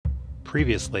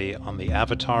Previously on The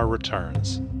Avatar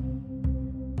Returns.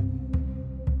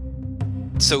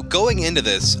 So going into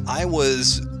this, I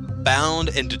was bound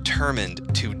and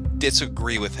determined to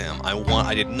disagree with him.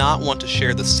 I did not want to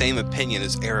share the same opinion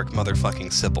as Eric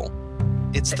motherfucking Sipple.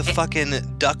 It's the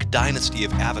fucking Duck Dynasty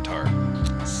of Avatar.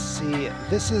 See,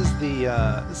 this is the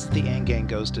Angang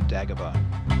Goes to Dagobah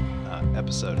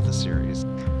episode of the series.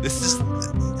 This is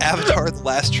Avatar: The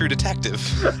Last True Detective.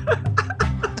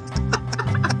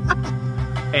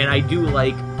 And I do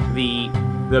like the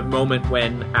moment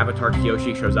when Avatar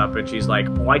Kyoshi shows up and she's like,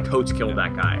 "Oh, I totes killed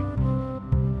that guy."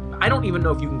 I don't even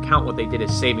know if you can count what they did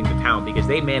as saving the town, because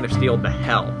they Man of Steel'd the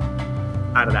hell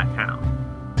out of that town.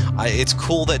 It's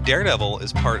cool that Daredevil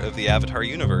is part of the Avatar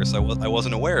universe. I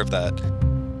wasn't aware of that.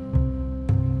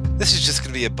 This is just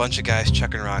going to be a bunch of guys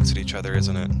chucking rocks at each other,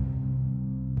 isn't it?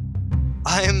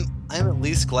 I'm at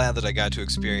least glad that I got to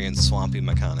experience Swampy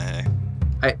McConaughey.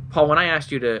 Paul, when I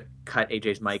asked you to cut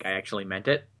AJ's mic, I actually meant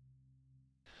it.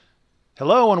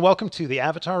 Hello and welcome to The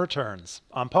Avatar Returns.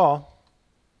 I'm Paul.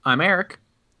 I'm Eric.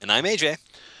 And I'm AJ.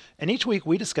 And each week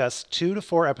we discuss 2 to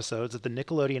 4 episodes of the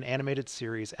Nickelodeon animated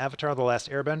series Avatar: The Last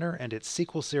Airbender and its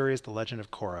sequel series The Legend of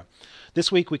Korra.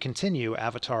 This week we continue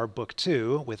Avatar Book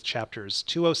 2 with chapters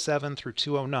 207 through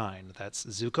 209. That's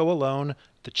Zuko Alone,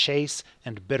 The Chase,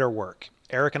 and Bitter Work.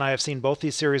 Eric and I have seen both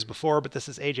these series before, but this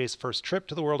is AJ's first trip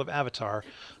to the world of Avatar.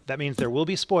 That means there will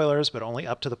be spoilers, but only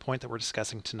up to the point that we're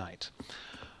discussing tonight.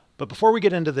 But before we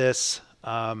get into this,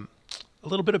 a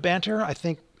little bit of banter. I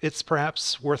think it's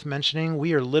perhaps worth mentioning.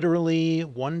 We are literally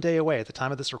one day away at the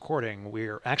time of this recording.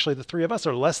 We're actually, the three of us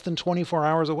are less than 24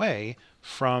 hours away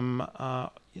from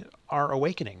our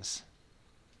awakenings.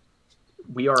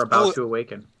 We are about to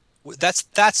awaken. That's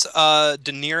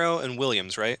De Niro and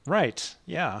Williams, right? Right,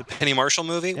 yeah. The Penny Marshall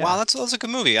movie? Yeah. Wow, that's a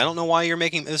good movie. I don't know why you're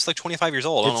making... It's like 25 years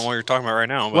old. I don't know what you're talking about right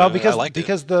now, but well, I liked it.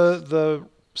 because the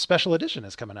special edition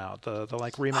is coming out, the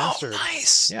like remastered. Oh,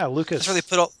 nice. Yeah, Lucas. That's where they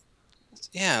put all...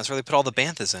 Yeah, that's where they put all the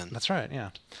banthas in. That's right,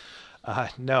 yeah.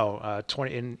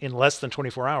 In less than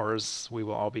 24 hours, we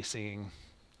will all be seeing...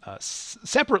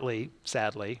 separately,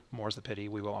 sadly, more's the pity,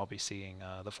 we will all be seeing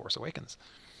The Force Awakens.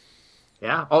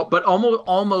 Yeah, but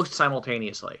almost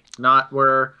simultaneously. Not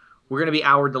we're going to be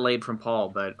hour delayed from Paul,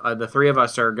 but the three of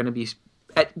us are going to be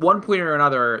at one point or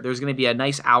another. There's going to be a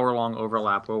nice hour-long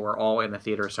overlap where we're all in the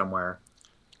theater somewhere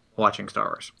watching Star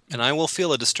Wars. And I will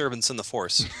feel a disturbance in the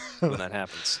Force when that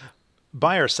happens.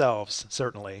 By ourselves,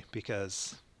 certainly,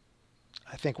 because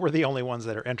I think we're the only ones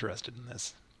that are interested in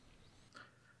this.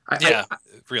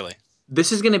 Really.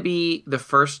 This is going to be the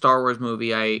first Star Wars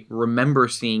movie I remember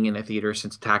seeing in a theater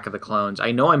since Attack of the Clones.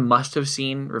 I know I must have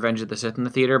seen Revenge of the Sith in the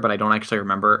theater, but I don't actually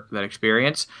remember that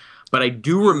experience. But I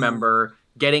do remember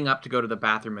getting up to go to the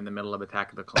bathroom in the middle of Attack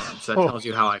of the Clones. So that tells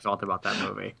you how I felt about that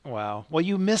movie. Wow. Well,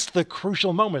 you missed the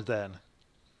crucial moment then.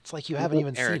 It's like you haven't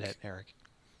even seen it, Eric.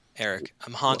 Eric,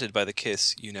 I'm haunted by the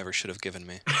kiss you never should have given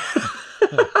me.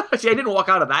 See, I didn't walk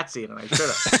out of that scene, and I should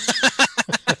have.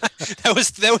 That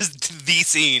was the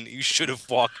scene you should have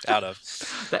walked out of.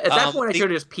 At that point, I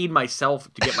should have just peed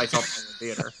myself to get myself in the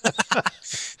theater.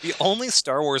 The only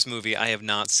Star Wars movie I have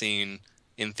not seen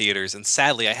in theaters, and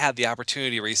sadly, I had the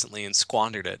opportunity recently and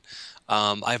squandered it.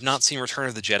 I have not seen Return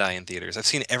of the Jedi in theaters. I've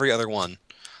seen every other one.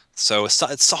 So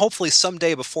it's hopefully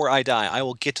someday before I die, I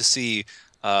will get to see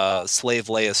Slave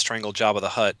Leia strangle Jabba the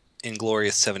Hutt in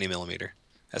glorious 70mm,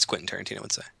 as Quentin Tarantino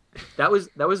would say. That was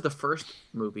the first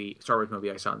Star Wars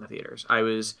movie I saw in the theaters. I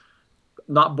was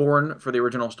not born for the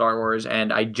original Star Wars,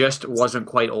 and I just wasn't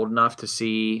quite old enough to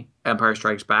see Empire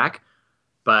Strikes Back,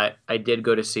 but I did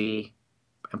go to see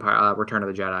Return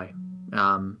of the Jedi.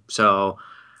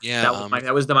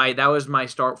 That was my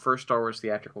first Star Wars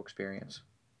theatrical experience.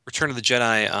 Return of the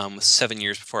Jedi was 7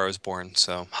 years before I was born,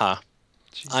 so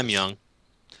Jesus. I'm young.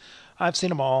 I've seen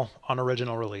them all on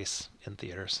original release in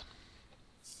theaters.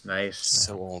 Nice.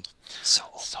 So old. So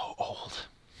old.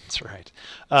 That's right.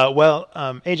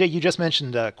 AJ, you just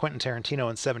mentioned Quentin Tarantino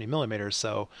and 70mm,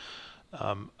 so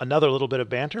another little bit of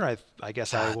banter. I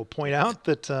guess I will point out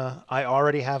that I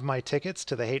already have my tickets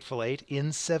to The Hateful Eight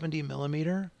in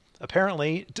 70mm.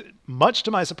 Apparently, much to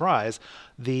my surprise,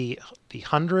 the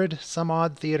 100 some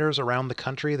odd theaters around the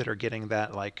country that are getting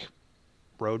that like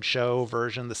roadshow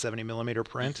version, the 70mm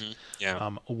print. Mm-hmm.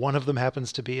 Yeah. One of them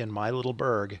happens to be in my little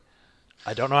burg.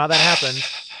 I don't know how that happened,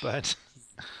 but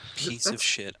piece of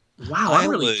shit. Wow, I'm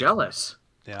really jealous.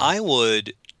 Yeah. I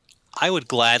would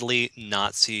gladly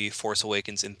not see Force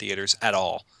Awakens in theaters at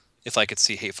all if I could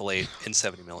see Hateful Eight in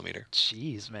 70mm.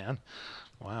 Jeez, man.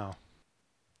 Wow.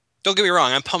 Don't get me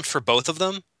wrong, I'm pumped for both of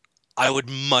them, I would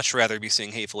much rather be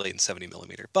seeing Hateful Eight in 70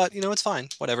 millimeter, but it's fine.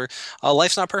 Whatever.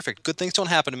 Life's not perfect. Good things don't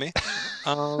happen to me.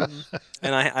 Um,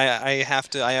 and I have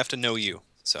to know you.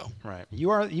 So Right. You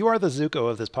are the Zuko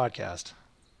of this podcast.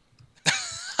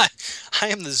 I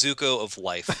am the Zuko of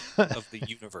life, of the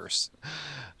universe.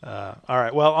 All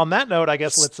right. Well, on that note, I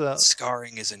guess This let's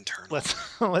scarring is internal. let's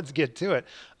let's get to it.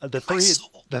 The In my three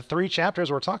soul. the three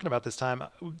chapters we're talking about this time,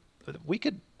 we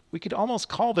could almost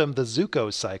call them the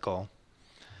Zuko cycle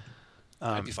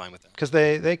I'd be fine with that. because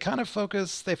they kind of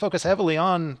focus heavily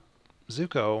on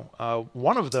Zuko.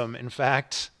 One of them, in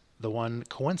fact, the one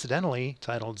coincidentally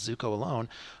titled Zuko Alone,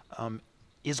 um,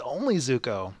 is only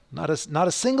Zuko, not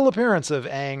a single appearance of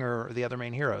Aang or the other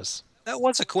main heroes. That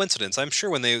was a coincidence. I'm sure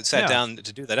when they sat Yeah, down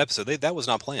to do that episode, that was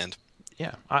not planned.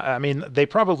 yeah. I mean, they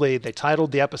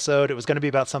titled the episode. It was going to be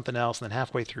about something else, and then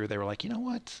halfway through, they were like, you know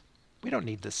what? We don't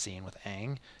need this scene with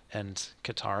Aang and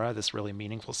Katara. This really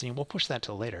meaningful scene. We'll push that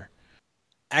till later.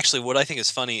 Actually, what I think is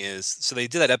funny is, so they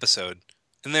did that episode,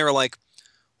 and they were like,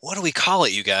 "What do we call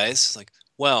it, you guys?" It's like,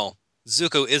 well,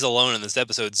 Zuko is alone in this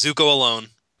episode. Zuko alone.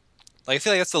 Like, I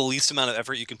feel like that's the least amount of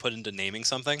effort you can put into naming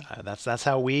something. That's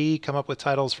how we come up with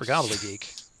titles for Gobbledygook.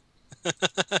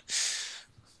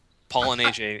 Paul and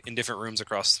AJ in different rooms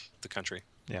across the country.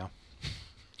 Yeah. All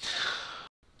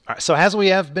right. So as we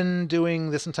have been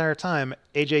doing this entire time,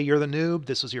 AJ, you're the noob.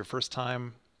 This was your first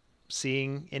time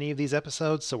seeing any of these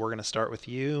episodes, so we're going to start with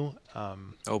you.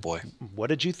 Oh boy, What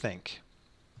did you think?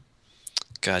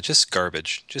 God, just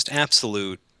garbage, just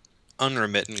absolute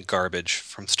unremittent garbage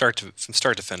from start to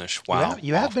finish. Wow.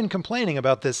 You have been complaining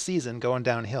about this season going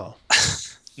downhill.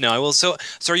 No, I will. So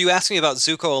are you asking me about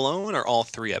Zuko alone or all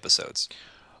three episodes?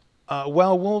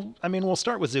 Well, we'll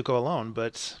start with Zuko alone,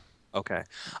 but Okay.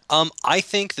 I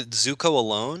think that Zuko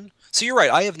alone. So you're right.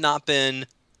 I have not been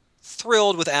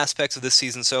thrilled with aspects of this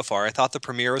season so far. I thought the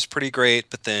premiere was pretty great,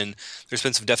 but then there's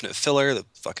been some definite filler, the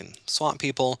fucking swamp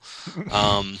people.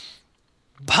 Um,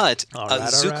 but all right,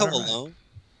 Zuko all right. alone,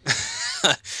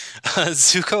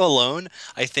 Zuko alone,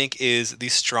 I think is the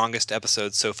strongest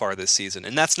episode so far this season,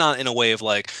 and that's not in a way of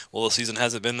like, well, the season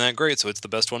hasn't been that great, so it's the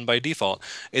best one by default.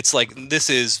 It's like this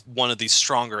is one of the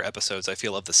stronger episodes I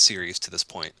feel of the series to this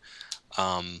point.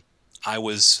 Um, I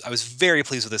was very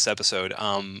pleased with this episode.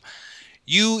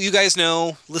 You guys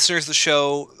know, listeners of the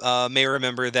show may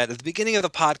remember that at the beginning of the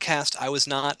podcast, I was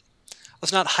not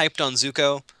hyped on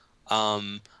Zuko.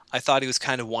 I thought he was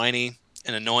kind of whiny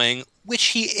and annoying, which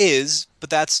he is, but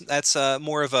that's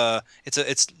more of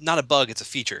it's not a bug, it's a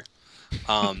feature.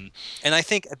 And I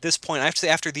think at this point, I have to say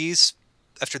after this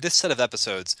set of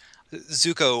episodes,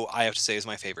 Zuko, I have to say, is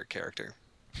my favorite character.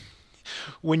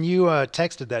 When you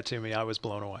texted that to me, I was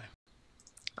blown away.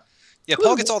 Yeah,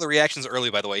 Paul gets all the reactions early,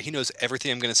 by the way. He knows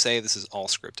everything I'm going to say. This is all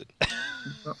scripted.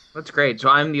 Oh, that's great. So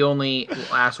I'm the only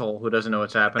asshole who doesn't know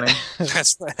what's happening.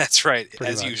 That's right,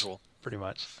 Pretty as much. usual. Pretty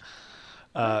much.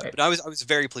 But I was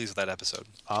very pleased with that episode.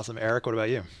 Awesome, Eric. What about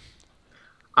you?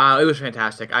 It was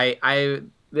fantastic. I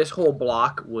this whole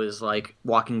block was like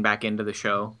walking back into the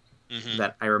show Hmm.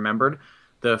 that I remembered.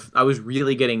 I was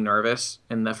really getting nervous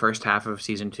in the first half of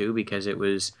season two because it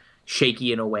was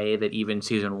shaky in a way that even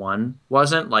season one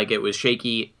wasn't. Like it was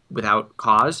shaky without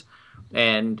cause,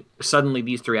 and suddenly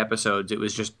these three episodes, it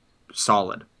was just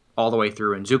solid all the way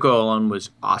through. And Zuko alone was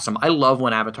awesome. I love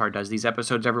when Avatar does these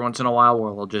episodes every once in a while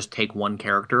where they'll just take one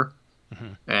character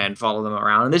Mhm. and follow them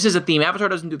around. And this is a theme. Avatar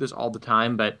doesn't do this all the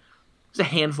time, but there's a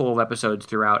handful of episodes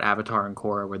throughout Avatar and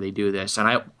Korra where they do this,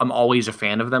 and I'm always a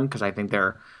fan of them because I think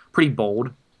they're pretty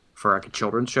bold for like a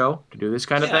children's show to do this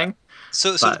kind of Yeah. thing.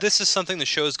 So But this is something the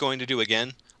show is going to do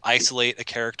again: isolate a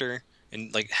character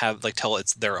and tell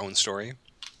it's their own story.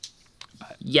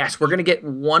 yes, we're gonna get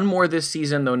one more this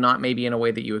season, though not maybe in a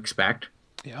way that you expect.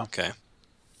 Yeah. Okay.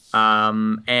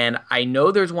 And I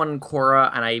know there's one in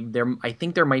Korra, and I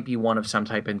think there might be one of some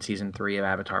type in season three of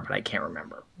Avatar, but I can't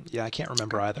remember. Yeah, I can't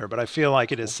remember either, but I feel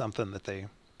like it is something that they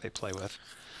play with.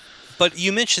 But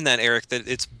you mentioned that, Eric, that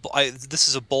this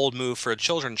is a bold move for a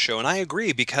children's show, and I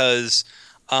agree because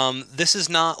this is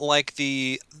not like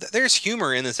there's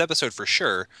humor in this episode for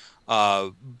sure,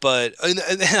 but and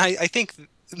I think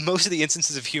most of the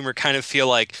instances of humor kind of feel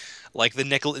like the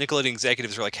Nickelodeon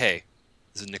executives are like, hey,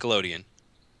 this is Nickelodeon,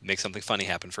 make something funny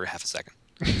happen for half a second.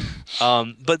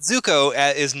 But Zuko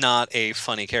is not a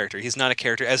funny character. He's not a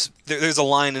character. As there's a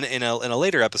line in a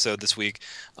later episode this week,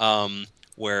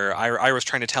 where I was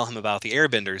trying to tell him about the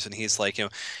Airbenders, and he's like, and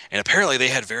apparently they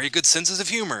had very good senses of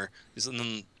humor. And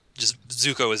then just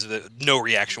Zuko is no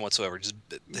reaction whatsoever. Just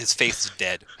his face is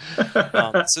dead.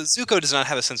 So Zuko does not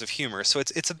have a sense of humor. So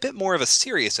it's a bit more of a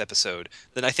serious episode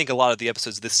than I think a lot of the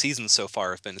episodes this season so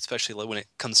far have been, especially when it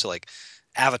comes to like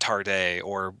Avatar Day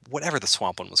or whatever the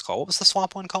swamp one was called. What was the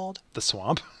swamp one called? The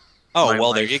swamp. Oh, My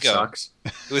well, there you life go. sucks.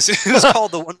 It was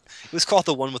called the one. It was called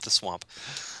the one with the swamp.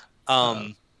 Uh,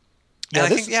 And yeah, I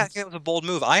think, this. yeah, I think it was a bold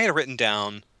move. I had written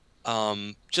down,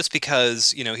 just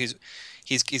because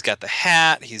he's got the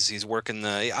hat. He's working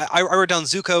the. I wrote down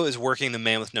Zuko is working the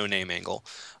man with no name angle,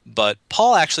 but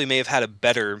Paul actually may have had a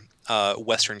better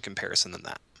Western comparison than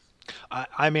that.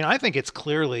 I mean, I think it's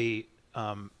clearly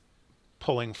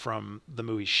pulling from the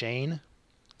movie Shane,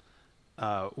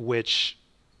 which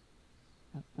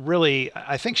really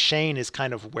I think Shane is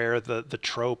kind of where the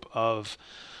trope of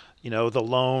the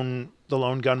lone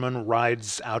gunman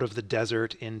rides out of the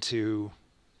desert into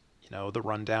the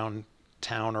rundown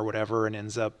town or whatever and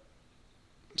ends up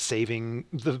saving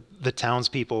the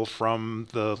townspeople from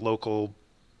the local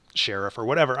sheriff or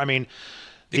whatever. I mean,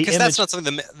 the Because that's image. not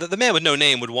something the man with no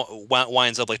name would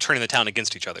winds up like turning the town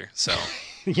against each other. So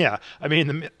Yeah, I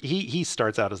mean, he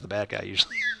starts out as the bad guy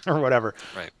usually or whatever,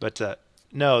 right. but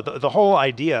no, the whole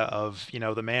idea of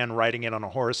the man riding in on a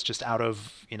horse just out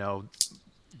of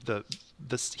the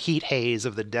the heat haze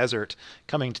of the desert,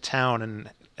 coming to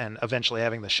town and eventually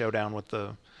having the showdown with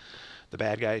the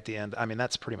bad guy at the end. I mean,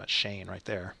 that's pretty much Shane right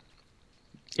there.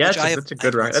 Yeah, Which that's a I have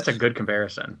good not that's a seen. good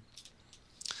comparison.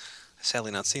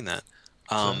 Sadly, not seen that.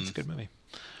 It's a good movie.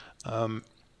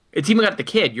 It's even got the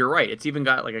kid. You're right. It's even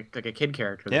got like a kid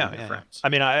character that Yeah, he yeah, yeah. befriends. I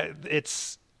mean,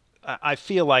 I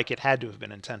feel like it had to have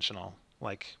been intentional.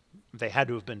 Like they had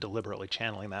to have been deliberately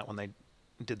channeling that when they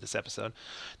did this episode.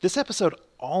 This episode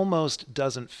almost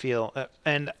doesn't feel,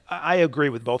 and I agree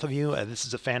with both of you. This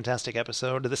is a fantastic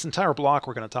episode. This entire block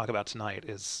we're going to talk about tonight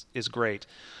is great.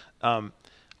 I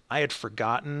had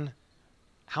forgotten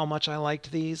how much I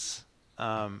liked these.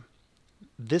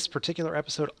 This particular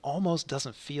episode almost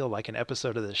doesn't feel like an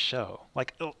episode of this show.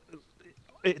 Like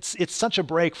it's such a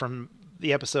break from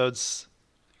the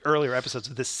earlier episodes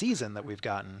of this season that we've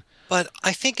gotten. But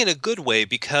I think in a good way Yeah,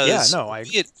 because no,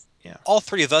 we had, yeah. all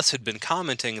three of us had been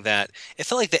commenting that it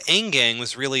felt like the Aang Gang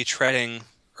was really treading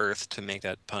Earth, to make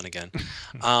that pun again.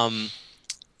 Um,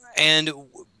 and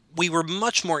we were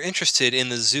much more interested in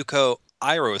the Zuko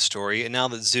Iroh story, and now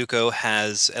that Zuko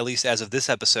has, at least as of this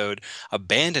episode,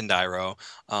 abandoned Iroh,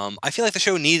 I feel like the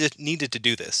show needed to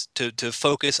do this to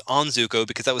focus on Zuko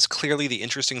because that was clearly the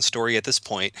interesting story at this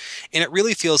point, and it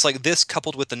really feels like this,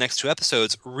 coupled with the next two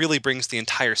episodes, really brings the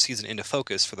entire season into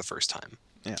focus for the first time.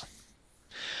 Yeah.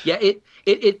 Yeah,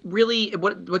 it really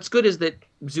what's good is that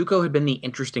Zuko had been the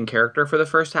interesting character for the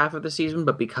first half of the season,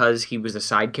 but because he was a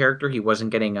side character, he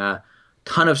wasn't getting a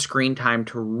ton of screen time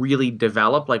to really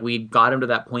develop. Like we got him to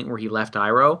that point where he left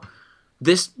Iroh.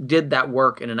 This did that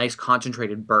work in a nice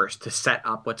concentrated burst to set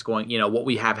up what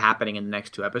we have happening in the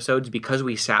next two episodes because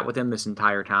we sat with him this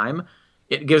entire time.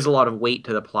 It gives a lot of weight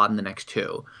to the plot in the next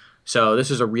two. So this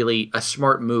is a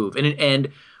smart move. And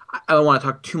I don't want to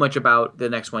talk too much about the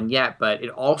next one yet, but it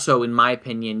also, in my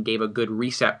opinion, gave a good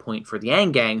reset point for the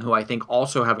Yang Gang, who I think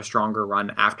also have a stronger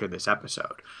run after this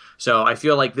episode. So I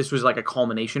feel like this was like a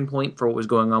culmination point for what was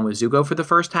going on with Zuko for the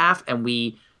first half, and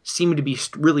we seem to be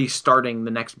really starting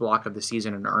the next block of the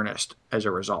season in earnest as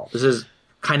a result. This is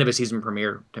kind of a season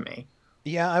premiere to me.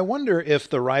 Yeah, I wonder if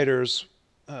the writers,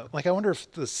 I wonder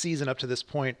if the season up to this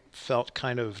point felt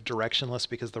kind of directionless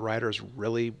because the writers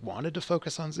really wanted to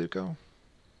focus on Zuko.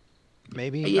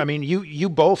 Maybe. I It, mean, you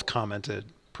both commented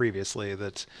previously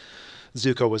that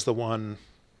Zuko was the one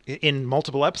in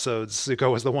multiple episodes.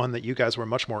 Zuko was the one that you guys were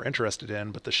much more interested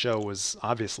in, but the show was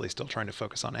obviously still trying to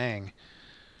focus on Aang.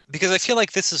 Because I feel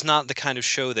like this is not the kind of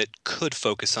show that could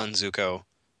focus on Zuko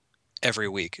every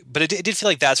week. But it did feel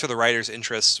like that's where the writers'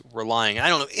 interests were lying. I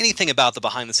don't know anything about the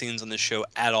behind the scenes on this show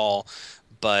at all,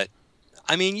 but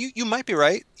I mean, you might be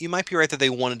right. You might be right that they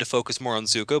wanted to focus more on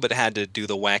Zuko, but had to do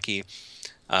the wacky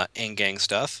Aang Gang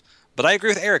stuff. But I agree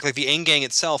with Eric. Like the Aang Gang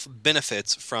itself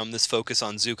benefits from this focus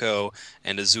on Zuko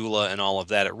and Azula and all of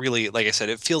that. It really, like I said,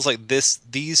 it feels like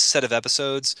these set of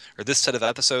episodes or this set of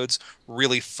episodes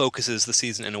really focuses the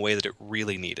season in a way that it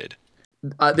really needed.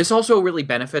 this also really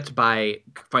benefits by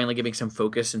finally giving some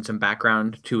focus and some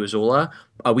background to Azula.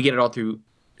 We get it all through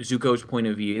Zuko's point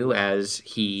of view as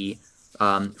he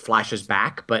flashes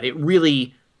back, but it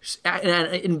really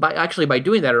and by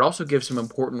doing that, it also gives some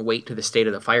important weight to the state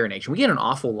of the Fire Nation. We get an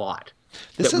awful lot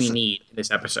This that we is need in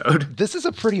this episode. this is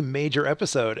a pretty major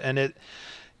episode, and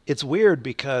it's weird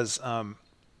because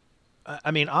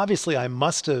I mean, obviously, I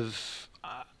must have.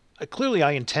 Clearly,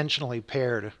 I intentionally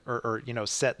paired or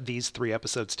set these three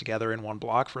episodes together in one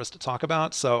block for us to talk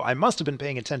about. So I must have been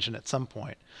paying attention at some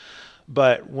point.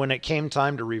 But when it came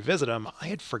time to revisit them, I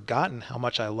had forgotten how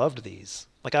much I loved these.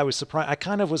 Like I was surprised. I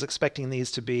kind of was expecting these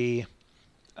to be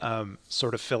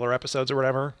sort of filler episodes or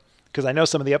whatever. Because I know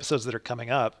some of the episodes that are coming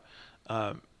up,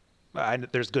 um,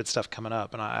 there's good stuff coming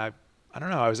up, and I don't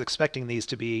know. I was expecting these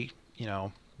to be,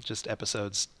 just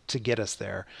episodes to get us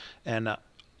there, and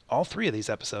all three of these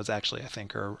episodes actually I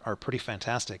think are pretty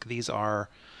fantastic.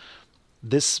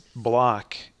 This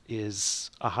block is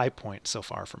a high point so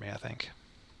far for me, I think.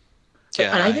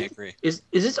 Yeah, And I I think agree. is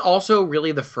this also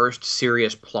really the first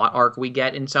serious plot arc we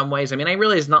get in some ways? I mean, I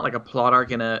realize it's not like a plot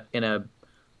arc in a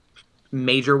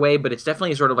major way, but it's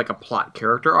definitely sort of like a plot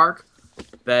character arc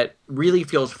that really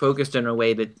feels focused in a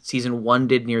way that season one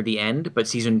did near the end, but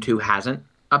season two hasn't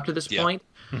up to this Yeah. point.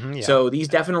 Yeah. So these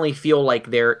definitely feel like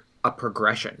they're a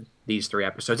progression, these three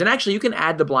episodes. And actually you can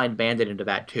add the Blind Bandit into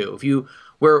that too. If you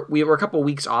we were a couple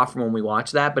weeks off from when we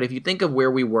watched that, but if you think of where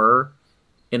we were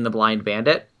in the Blind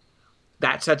Bandit,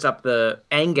 that sets up the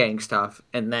Angang stuff,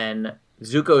 and then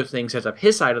Zuko's thing sets up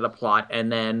his side of the plot,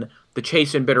 and then the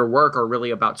Chase and Bitter Work are really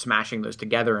about smashing those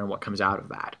together and what comes out of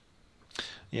that.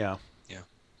 Yeah. Yeah.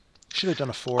 Should have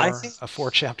done I think a 4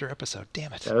 chapter episode.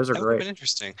 Damn it. Yeah, those are that would have great. been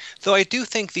interesting. Though I do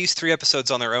think these 3 episodes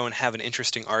on their own have an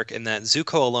interesting arc in that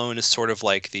Zuko alone is sort of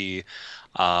like the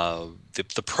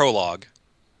prologue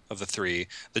of the three.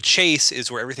 The chase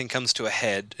is where everything comes to a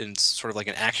head and it's sort of like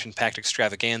an action-packed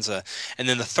extravaganza. And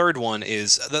then the third one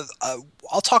is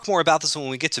I'll talk more about this when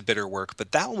we get to Bitter Work,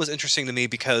 but that one was interesting to me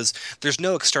because there's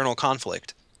no external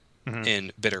conflict Mhm.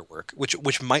 in Bitter Work,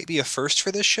 which might be a first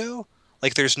for this show.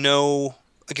 Like there's no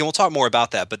again, we'll talk more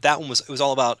about that, but that one was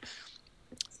all about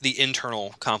the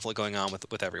internal conflict going on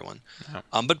with everyone. Yeah.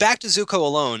 But back to Zuko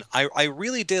alone, I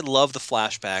really did love the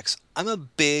flashbacks. I'm a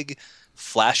big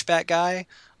flashback guy.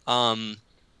 And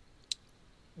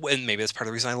maybe that's part of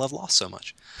the reason I love Lost so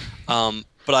much.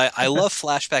 But I love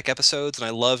flashback episodes, and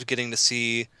I loved getting to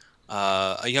see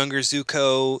a younger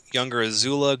Zuko, younger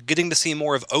Azula, getting to see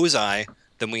more of Ozai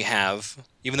than we have,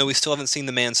 even though we still haven't seen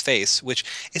the man's face. Which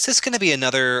is this going to be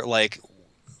another like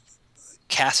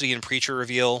Cassidy and Preacher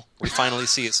reveal? We finally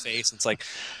see his face. And it's like,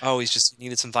 oh, he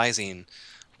needed some Visine,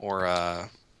 or I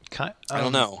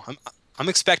don't know. I'm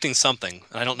expecting something,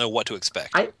 and I don't know what to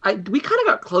expect. We kind of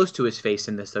got close to his face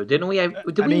in this though, didn't we?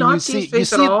 Did I we mean, not see his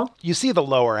face at all? you see the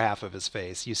lower half of his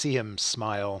face. You see him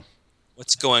smile.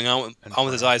 What's going on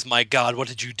with his eyes? My God, what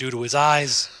did you do to his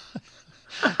eyes?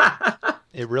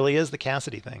 It really is the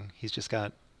Cassidy thing. He's just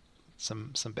got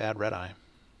some bad red eye.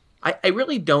 I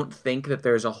really don't think that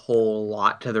there's a whole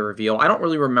lot to the reveal. I don't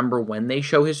really remember when they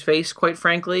show his face, quite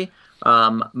frankly.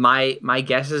 My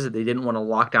guess is that they didn't want to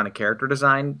lock down a character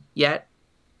design yet,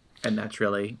 and that's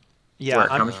really where it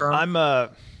comes from.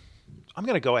 I'm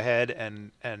gonna go ahead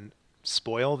and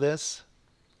spoil this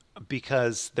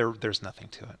because there's nothing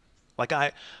to it. Like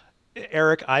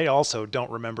Eric, I also don't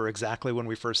remember exactly when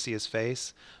we first see his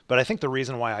face, but I think the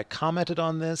reason why I commented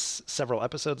on this several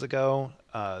episodes ago,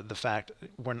 the fact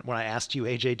when I asked you,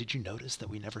 AJ, did you notice that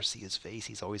we never see his face?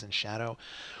 He's always in shadow.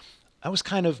 That was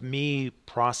kind of me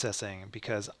processing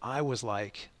because I was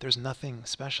like, there's nothing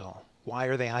special. Why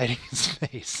are they hiding his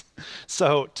face?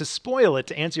 So to spoil it,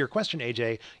 to answer your question,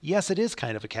 AJ, yes, it is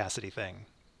kind of a Cassidy thing.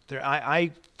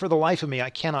 I for the life of me, I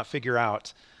cannot figure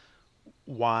out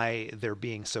why they're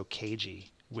being so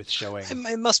cagey with showing.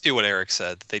 It must be what Eric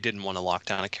said. They didn't want to lock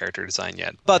down a character design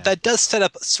yet. But Yeah. that does set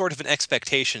up sort of an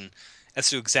expectation as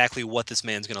to exactly what this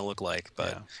man's going to look like. But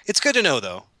Yeah. it's good to know,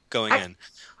 though, going in.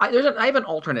 I have an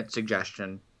alternate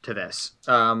suggestion to this,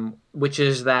 which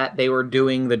is that they were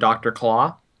doing the Dr.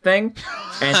 Claw thing,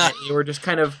 and that you were just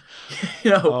kind of,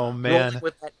 Oh, man. rolling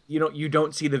with that, you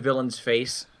don't see the villain's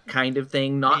face kind of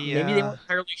thing. Maybe they Yeah. weren't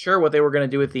entirely sure what they were going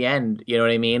to do at the end. You know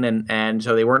what I mean? And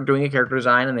so they weren't doing a character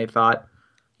design, and they thought,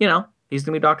 he's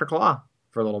gonna be Dr. Claw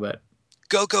for a little bit.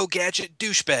 Go gadget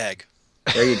douchebag.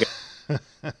 There you go.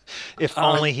 If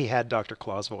only he had Dr.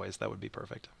 Claw's voice, that would be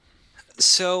perfect.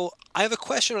 So I have a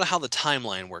question about how the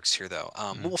timeline works here, though.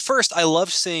 Well, first, I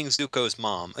love seeing Zuko's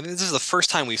mom. I mean, this is the first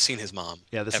time we've seen his mom.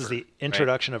 Yeah, this is ever, the right?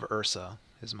 introduction of Ursa,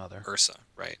 his mother. Ursa,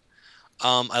 right?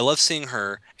 I love seeing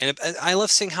her, and I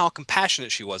love seeing how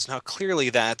compassionate she was, and how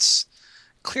clearly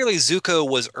Zuko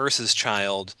was Ursa's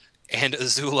child, and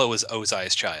Azula was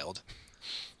Ozai's child.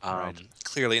 Right.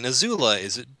 Clearly, and Azula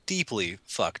is deeply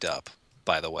fucked up,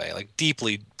 by the way, like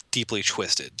deeply, deeply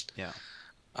twisted. Yeah.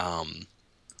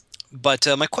 But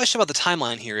my question about the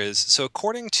timeline here is, so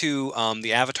according to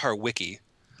the Avatar wiki,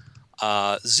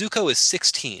 Zuko is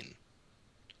 16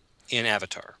 in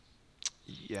Avatar.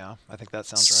 Yeah, I think that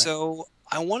sounds right. So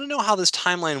I want to know how this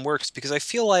timeline works because it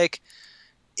feels like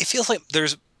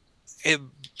there's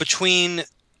between.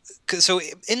 So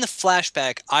in the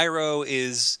flashback, Iroh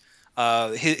is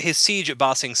his siege at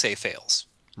Ba Sing Se fails,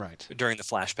 Right. during the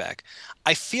flashback.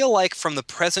 I feel like from the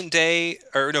present day,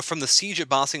 or no, from the siege at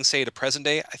Ba Sing Se to present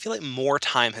day, I feel like more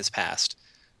time has passed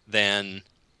than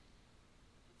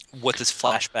what this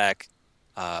flashback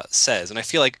says. And I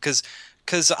feel like because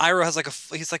Iroh has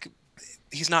like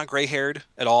he's not gray haired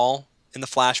at all in the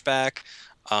flashback.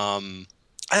 Um,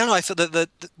 I don't know. I feel that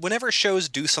whenever shows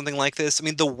do something like this, I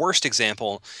mean, the worst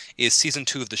example is season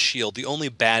 2 of The Shield, the only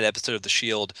bad episode of The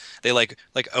Shield. They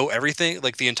oh, everything,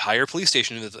 like the entire police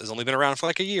station has only been around for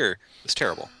like a year. It's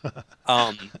terrible.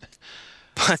 Um,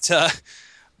 but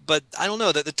but I don't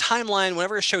know that the timeline.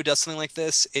 Whenever a show does something like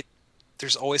this,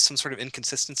 there's always some sort of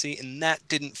inconsistency, and that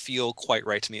didn't feel quite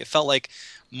right to me. It felt like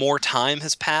more time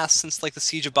has passed since like the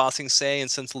siege of Ba Sing Se and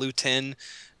since Lu Tin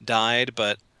died,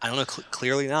 but I don't know,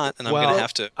 clearly not, and I'm Well, gonna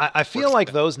have to I work feel through like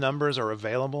it. those numbers are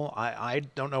available. I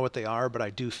don't know what they are, but I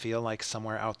do feel like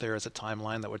somewhere out there is a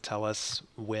timeline that would tell us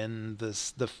when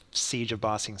the siege of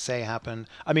Ba Sing Se happened.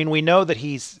 I mean, we know that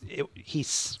he's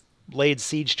laid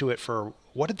siege to it for,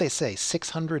 what did they say,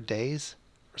 600 days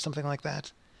or something like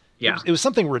that. Yeah. It was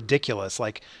something ridiculous.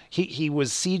 Like he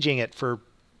was sieging it for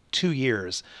 2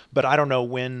 years, but I don't know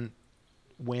when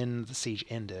the siege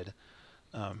ended.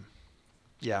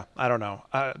 Yeah, I don't know.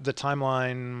 The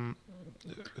timeline.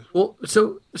 Well,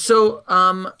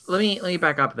 let me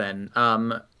back up then.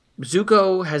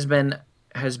 Zuko has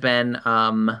been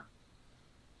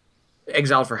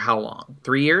exiled for how long?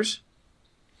 3 years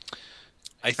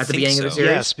I at the think beginning of the so.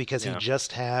 series. Yes, because Yeah.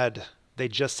 they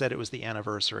just said it was the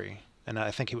anniversary, and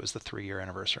I think it was the 3-year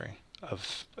anniversary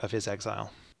of his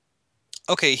exile.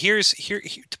 Okay, here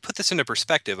to put this into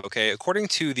perspective. Okay, according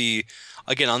to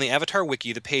again on the Avatar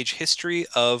wiki, the page history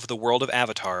of the world of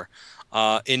Avatar,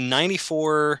 in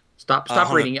 '94. Stop Hold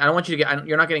on. reading. I don't want you to get.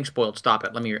 You're not getting spoiled. Stop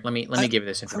it. Let me give you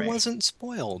this I information. wasn't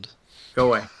spoiled.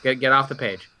 Go away. Get off the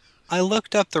page. I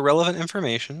looked up the relevant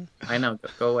information. I know.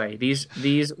 Go away. These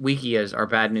wikias are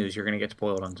bad news. You're gonna get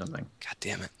spoiled on something. God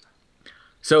damn it.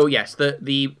 So yes,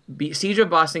 the siege of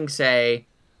Ba Sing Se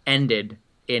ended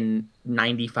in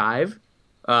 '95,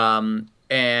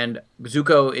 and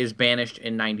Zuko is banished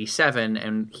in '97,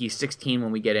 and he's 16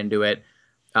 when we get into it,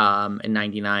 in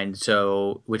 '99.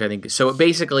 So, which I think so.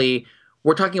 Basically,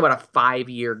 we're talking about a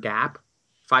 5-year gap,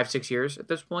 5-6 years at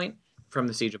this point from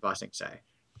the siege of Ba Sing Se.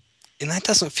 And that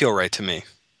doesn't feel right to me.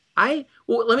 Let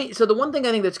me. So the one thing I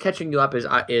think that's catching you up is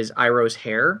Iroh's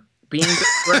hair being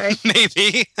gray.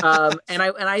 Maybe. And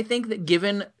I think that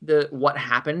given what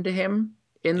happened to him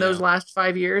in those Yeah. last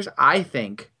 5 years, I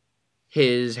think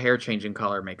his hair changing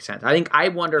color makes sense. I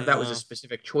wonder if that was a Yeah.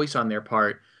 specific choice on their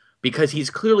part because he's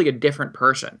clearly a different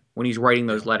person when he's writing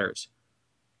those letters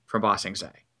from Ba Sing Se.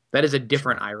 That is a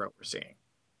different Iroh we're seeing.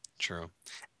 True.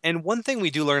 And one thing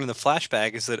we do learn in the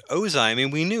flashback is that Ozai, I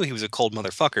mean, we knew he was a cold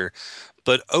motherfucker,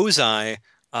 but Ozai,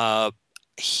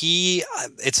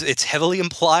 it's heavily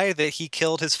implied that he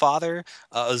killed his father,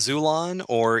 Azulon,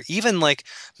 or even like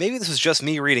maybe this was just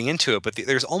me reading into it, but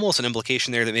there's almost an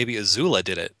implication there that maybe Azula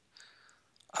did it.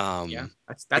 Yeah,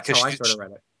 that's Because how I sort of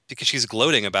read it. because she's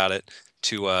gloating about it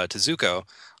to Zuko.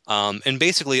 And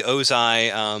basically,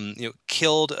 Ozai,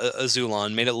 killed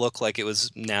Azulon, made it look like it was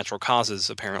natural causes,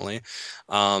 apparently,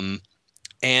 and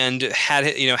had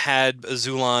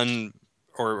Azulon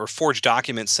or forged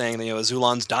documents saying that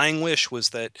Azulon's dying wish was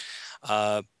that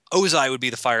Ozai would be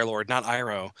the Fire Lord, not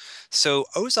Iroh. So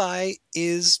Ozai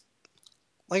is,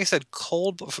 like I said,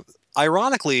 cold.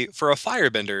 Ironically, for a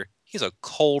firebender, he's a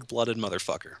cold-blooded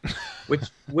motherfucker.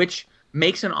 Which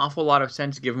makes an awful lot of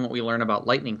sense given what we learn about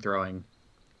lightning throwing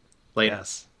later.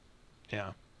 Yes.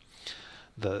 Yeah.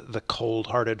 The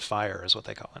cold-hearted fire is what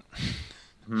they call it.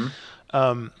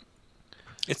 Mm-hmm.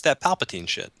 It's that Palpatine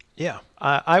shit. Yeah.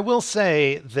 I will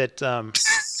say that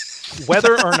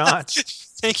whether or not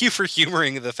Thank you for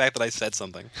humoring the fact that I said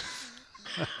something.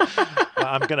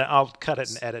 I'll cut it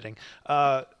in editing.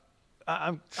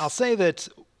 I'll say that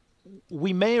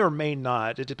we may or may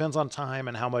not. It depends on time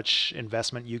and how much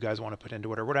investment you guys want to put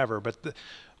into it or whatever. But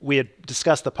we had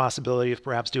discussed the possibility of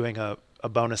perhaps doing a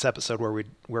bonus episode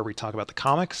where we talk about the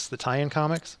comics, the tie-in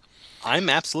comics. I'm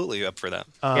absolutely up for that.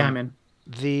 Yeah, man.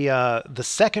 The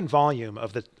second volume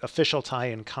of the official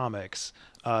tie-in comics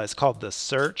is called The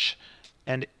Search,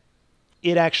 and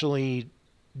it actually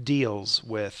deals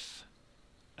with.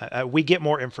 We get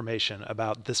more information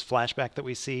about this flashback that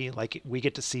we see. Like we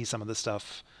get to see some of the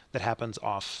stuff that happens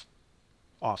off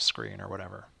screen or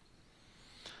whatever.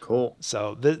 Cool.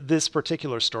 So this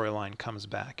particular storyline comes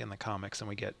back in the comics, and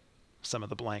we get some of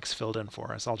the blanks filled in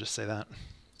for us. I'll just say that.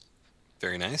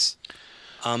 Very nice.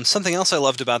 Something else I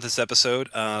loved about this episode,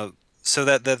 so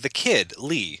that the kid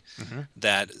Lee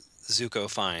that Zuko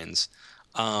finds,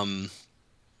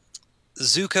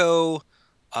 Zuko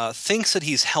thinks that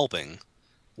he's helping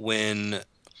when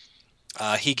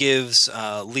he gives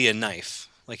Lee a knife,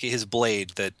 like his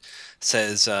blade that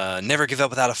says "Never give up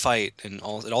without a fight," and it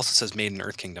also says "Made in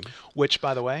Earth Kingdom." Which,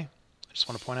 by the way, I just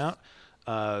want to point out,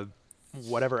 uh,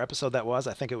 whatever episode that was,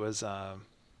 I think it was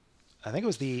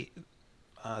the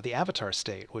Avatar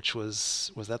state, which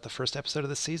was that the first episode of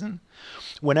this season?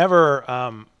 Whenever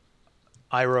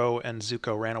Iroh and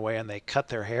Zuko ran away and they cut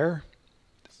their hair,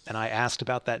 and I asked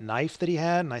about that knife that he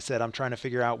had, and I said I'm trying to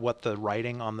figure out what the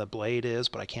writing on the blade is,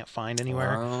 but I can't find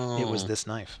anywhere. It was Oh, this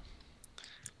knife.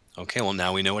 okay. Well,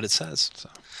 now we know what it says. So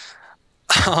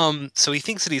So he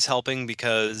thinks that he's helping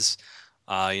because,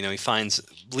 he finds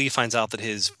Lee finds out that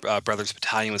his brother's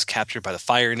battalion was captured by the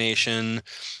Fire Nation,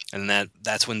 and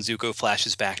that's when Zuko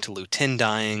flashes back to Lu Tin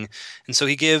dying, and so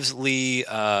he gives Lee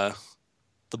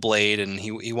the blade, and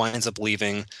he winds up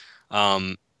leaving.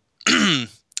 Um,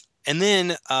 And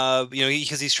then,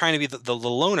 because he's trying to be the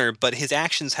loner, but his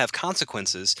actions have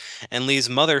consequences. And Lee's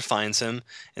mother finds him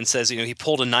and says, he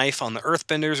pulled a knife on the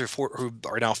Earthbenders who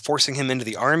are now forcing him into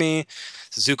the army.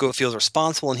 So Zuko feels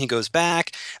responsible and he goes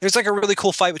back. There's like a really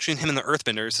cool fight between him and the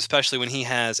Earthbenders, especially when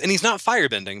and he's not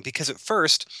firebending because at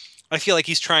first I feel like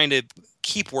he's trying to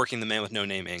keep working the man with no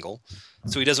name angle.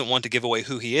 So he doesn't want to give away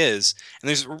who he is. And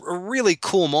there's a really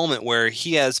cool moment where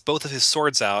he has both of his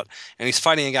swords out and he's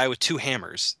fighting a guy with two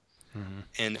hammers, mhm.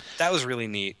 and that was really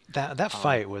neat. That Um,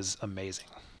 fight was amazing.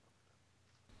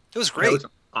 it was That was great. an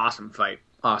awesome fight.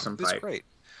 Awesome It was fight. great.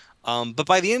 But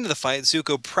by the end of the fight,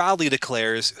 Zuko proudly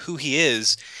declares who he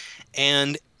is,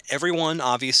 and everyone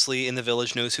obviously in the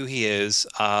village knows who he is.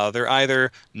 They're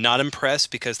either not impressed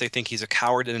because they think he's a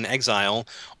coward and an exile,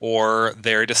 or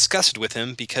they're disgusted with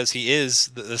him because he is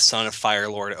the son of Fire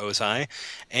Lord Ozai,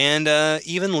 and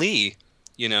even Lee,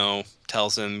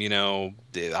 tells him,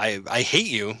 I hate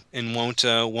you and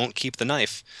won't keep the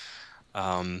knife.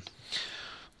 Um,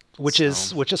 which so,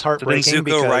 is which is so then heartbreaking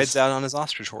Zuko rides because out on his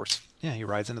ostrich horse. yeah, he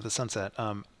rides into the sunset.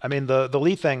 I mean, the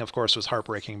Lee thing, of course, was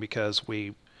heartbreaking because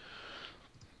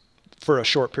for a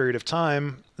short period of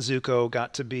time, Zuko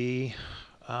got to be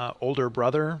an older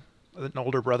brother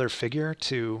figure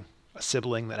to a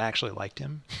sibling that actually liked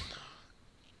him.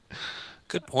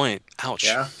 Good point. Ouch.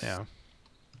 Yeah. Yeah.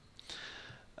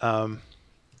 Um,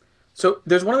 So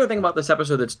there's one other thing about this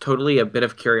episode that's totally a bit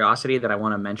of curiosity that I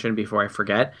want to mention before I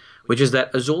forget, which is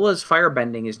that Azula's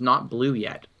firebending is not blue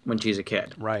yet when she's a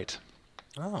kid, right.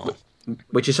 Oh.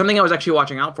 which is something I was actually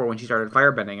watching out for when she started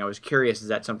firebending. I was curious, is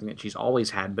that something that she's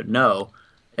always had? But no,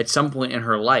 at some point in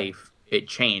her life, it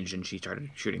changed and she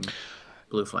started shooting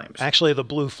blue flames. Actually, the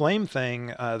blue flame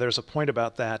thing, there's a point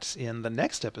about that in the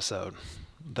next episode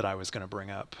that I was going to bring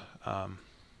up.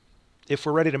 If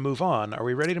we're ready to move on, are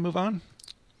we ready to move on?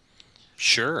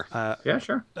 Sure. Yeah,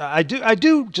 sure. I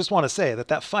do just want to say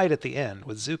that fight at the end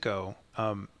with Zuko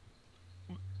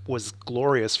was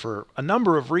glorious for a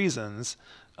number of reasons.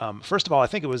 First of all, I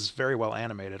think it was very well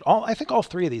animated. I think all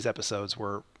three of these episodes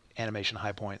were animation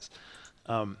high points.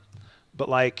 But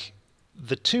like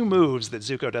the two moves that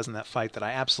Zuko does in that fight that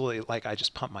I absolutely like, I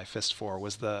just pumped my fist for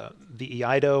was the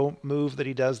Iaido move that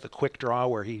he does, the quick draw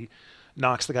where he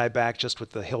knocks the guy back just with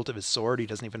the hilt of his sword. He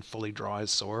doesn't even fully draw his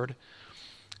sword.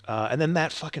 And then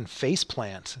that fucking face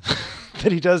plant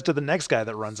that he does to the next guy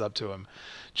that runs up to him,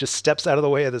 just steps out of the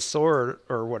way of the sword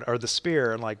or the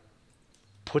spear and like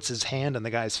puts his hand in the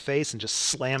guy's face and just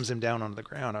slams him down onto the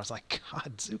ground. I was like,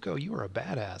 God, Zuko, you are a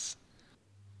badass.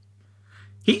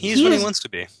 He's He what he is. wants to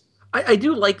be. I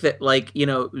do like that. Like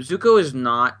Zuko is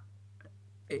not.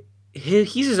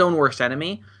 He's his own worst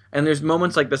enemy. And there's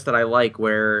moments like this that I like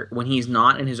where when he's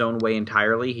not in his own way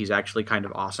entirely, he's actually kind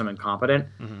of awesome and competent.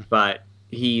 Mm-hmm. But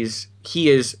he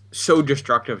is so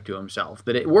destructive to himself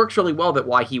that it works really well that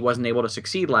why he wasn't able to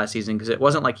succeed last season because it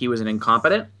wasn't like he was an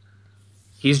incompetent.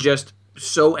 He's just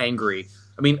so angry.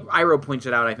 I mean, Iroh points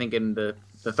it out, I think, in the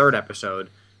third episode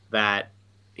that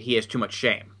he has too much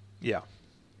shame. Yeah.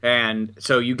 And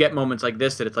so you get moments like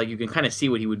this that it's like you can kind of see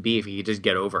what he would be if he could just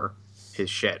get over his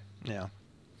shit. Yeah.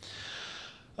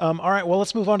 All right. Well,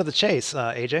 let's move on to the chase.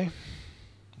 AJ,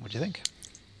 what do you think?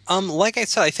 Like I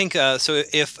said, I think so.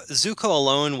 If Zuko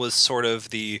alone was sort of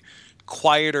the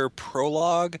quieter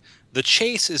prologue, the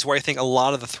chase is where I think a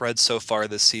lot of the threads so far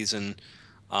this season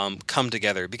come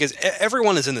together because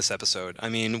everyone is in this episode. I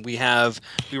mean, we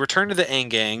return to the Aang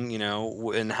Gang,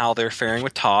 and how they're faring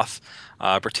with Toph,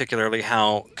 particularly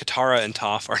how Katara and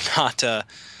Toph are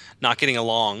not getting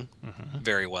along Mm-hmm.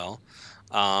 very well.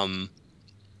 Um,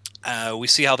 we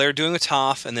see how they're doing with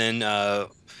Toph, and then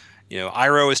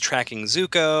Iroh is tracking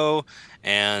Zuko,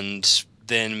 and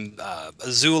then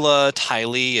Azula, Ty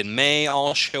Lee, and May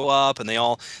all show up, and it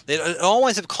all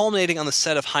winds up culminating on the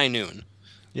set of High Noon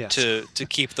Yes. to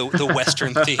keep the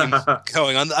Western theme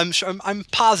going on. I'm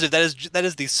positive that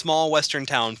is the small Western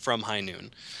town from High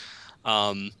Noon.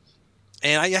 And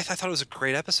I thought it was a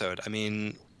great episode. I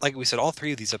mean, like we said, all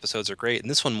three of these episodes are great, and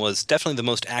this one was definitely the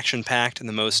most action-packed and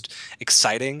the most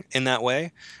exciting in that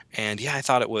way. And yeah, I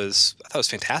thought it was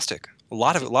fantastic. A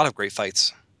lot of great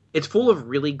fights. It's full of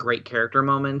really great character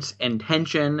moments and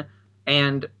tension,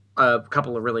 and a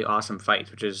couple of really awesome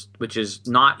fights, which is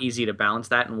not easy to balance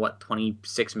that in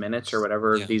 26 minutes or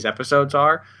whatever Yeah. these episodes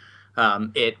are.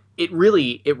 It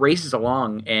really races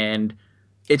along, and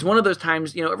it's one of those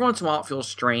times, every once in a while it feels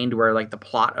strained where like the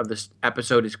plot of this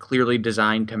episode is clearly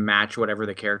designed to match whatever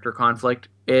the character conflict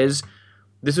is.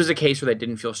 This was a case where that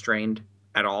didn't feel strained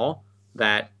at all,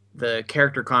 that the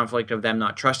character conflict of them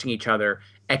not trusting each other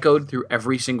echoed through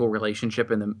every single relationship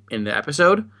in the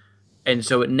episode. And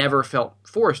so it never felt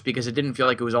forced because it didn't feel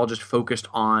like it was all just focused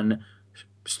on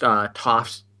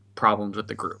Toph's problems with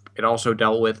the group. It also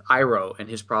dealt with Iroh and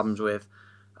his problems with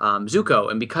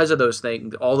Zuko, and because of those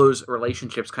things, all those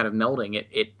relationships kind of melding,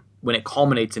 it when it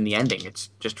culminates in the ending, it's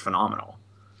just phenomenal.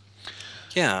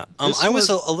 Yeah, I was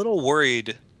a little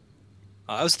worried.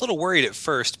 I was a little worried at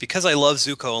first because I love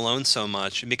Zuko alone so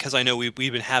much, and because I know we've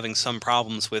been having some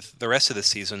problems with the rest of the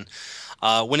season.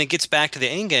 When it gets back to the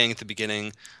Aang Gang at the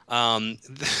beginning,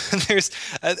 there's,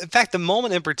 in fact, the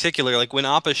moment in particular, like when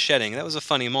Appa's shedding, that was a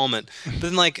funny moment. But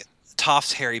then, like,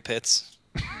 Toph's hairy pits.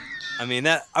 I mean,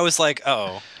 that I was like,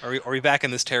 oh, are we back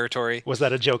in this territory? Was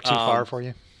that a joke too far for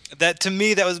you? That to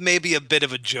me, that was maybe a bit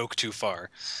of a joke too far.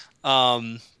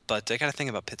 But I got to think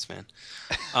about pits, man.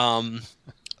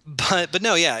 But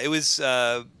no, yeah, it was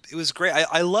great.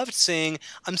 I loved seeing.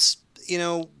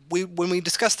 When we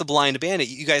discussed The Blind Bandit,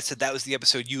 you guys said that was the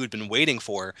episode you had been waiting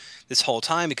for this whole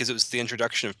time because it was the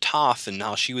introduction of Toph and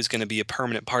how she was going to be a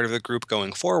permanent part of the group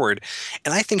going forward.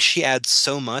 And I think she adds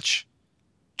so much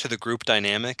to the group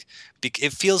dynamic.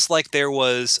 It feels like there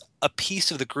was a piece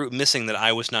of the group missing that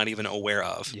I was not even aware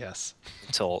of. Yes.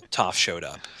 Until Toph showed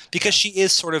up. Because she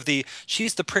is sort of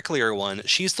she's the pricklier one.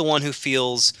 She's the one who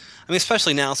feels, I mean,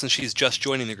 especially now since she's just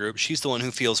joining the group, she's the one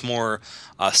who feels more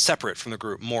separate from the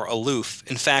group, more aloof.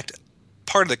 In fact,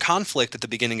 part of the conflict at the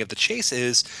beginning of the chase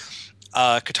is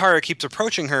Katara keeps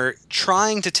approaching her,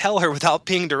 trying to tell her without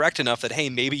being direct enough that, hey,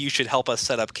 maybe you should help us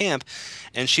set up camp.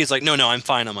 And she's like, no, I'm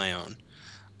fine on my own.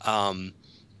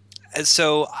 And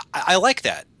so I like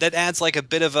that. That adds like a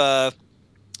bit of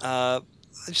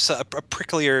just a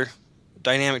pricklier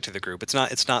dynamic to the group. It's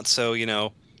not so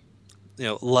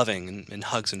loving and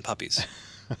hugs and puppies.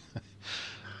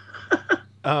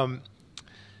 I've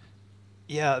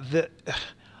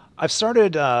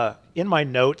started in my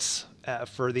notes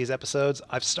for these episodes.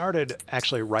 I've started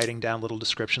actually writing down little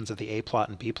descriptions of the A plot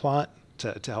and B plot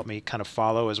to help me kind of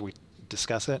follow as we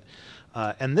discuss it.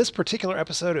 And this particular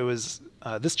episode,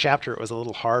 this chapter, it was a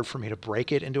little hard for me to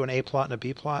break it into an A plot and a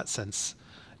B plot since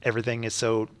everything is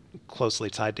so closely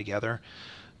tied together.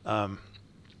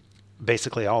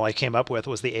 Basically, all I came up with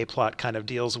was the A plot kind of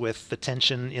deals with the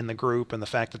tension in the group and the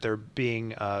fact that they're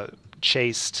being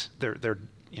chased. They're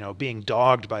being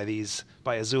dogged by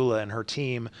Azula and her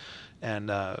team, and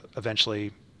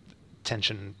eventually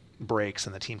tension breaks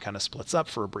and the team kind of splits up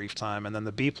for a brief time. And then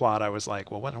the B plot, I was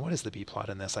like, well, what is the B plot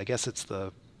in this? I guess it's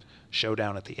the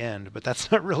showdown at the end, but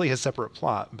that's not really a separate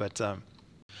plot. But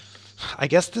I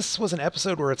guess this was an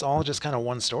episode where it's all just kind of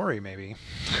one story, maybe.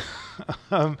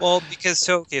 Well, because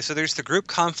so there's the group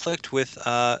conflict with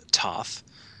Toph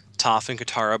and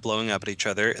Katara blowing up at each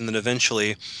other, and then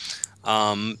eventually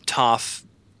Toph,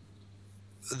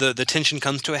 the tension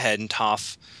comes to a head, and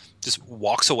Toph just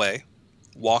walks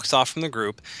off from the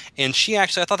group, and I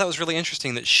thought that was really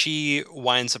interesting that she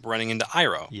winds up running into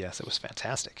Iroh. Yes, it was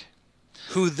fantastic.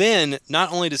 Who then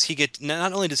not only does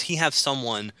he have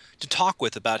someone to talk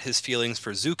with about his feelings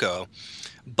for Zuko,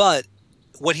 but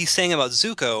what he's saying about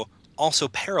Zuko also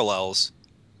parallels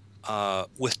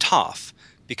with Toph,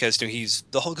 because he's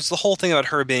the whole thing about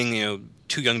her being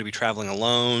too young to be traveling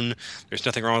alone. There's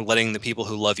nothing wrong with letting the people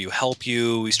who love you help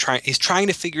you. He's trying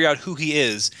to figure out who he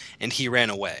is, and he ran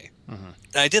away. Mm-hmm.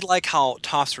 And I did like how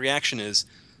Toph's reaction is,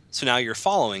 so now you're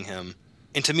following him.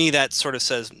 And to me, that sort of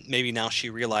says maybe now she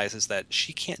realizes that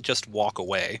she can't just walk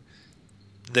away.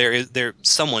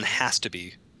 Someone has to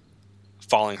be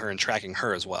following her and tracking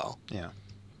her as well. Yeah.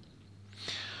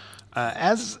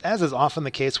 As is often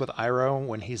the case with Iroh,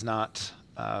 when he's not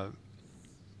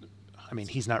I mean,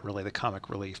 he's not really the comic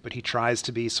relief, but he tries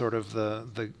to be sort of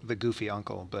the goofy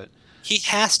uncle. But He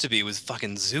has to be with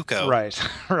fucking Zuko. right,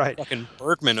 right. Fucking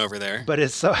Bergman over there. But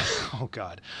it's so oh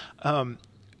god,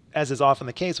 as is often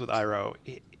the case with Iroh,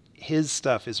 his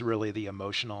stuff is really the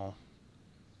emotional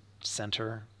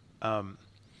center.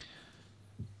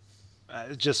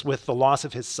 Just with the loss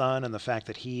of his son and the fact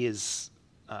that he's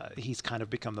kind of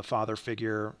become the father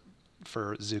figure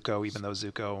for Zuko, even though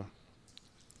Zuko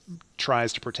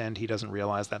tries to pretend he doesn't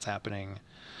realize that's happening.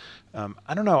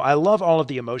 I don't know. I love all of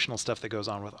the emotional stuff that goes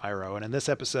on with Iroh, and in this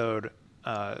episode,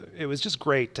 it was just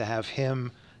great to have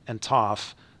him and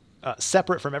Toph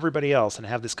separate from everybody else and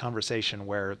have this conversation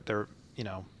where they're,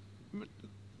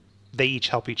 they each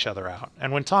help each other out.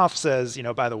 And when Toph says,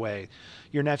 by the way,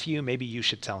 your nephew, maybe you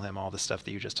should tell him all the stuff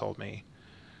that you just told me.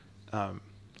 I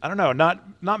don't know. Not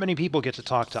many people get to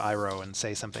talk to Iroh and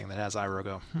say something that has Iroh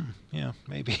go, yeah,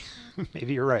 maybe,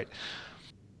 maybe you're right.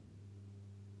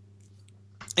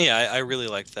 Yeah, I really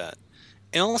liked that.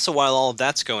 And also, while all of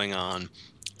that's going on,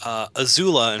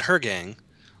 Azula and her gang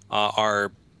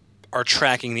are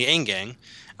tracking the Aang gang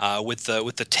with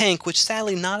the tank, which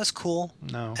sadly not as cool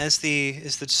No. as the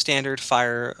standard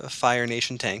Fire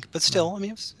Nation tank, but still, I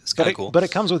mean, it's kind of cool. But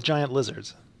it comes with giant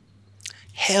lizards.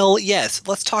 Hell yes.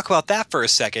 Let's talk about that for a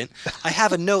second. I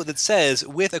have a note that says,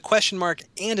 with a question mark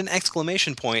and an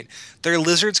exclamation point, their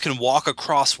lizards can walk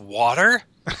across water.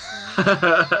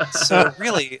 So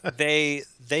really, they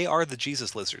are the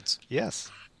Jesus lizards.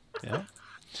 Yes. Yeah.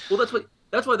 Well,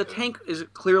 that's why the tank is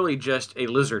clearly just a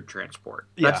lizard transport.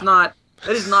 Yeah. That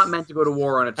is not meant to go to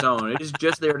war on its own. It is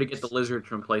just there to get the lizards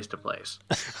from place to place.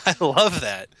 I love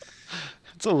that.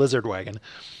 It's a lizard wagon.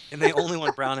 And they only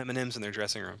want brown M&Ms in their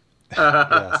dressing room.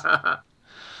 Yes.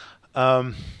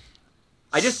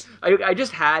 I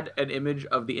just had an image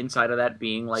of the inside of that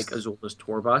being like Azula's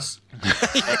tour bus.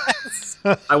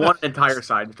 I want an entire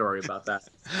side story about that.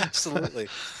 Absolutely.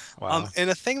 Wow. And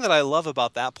a thing that I love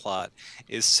about that plot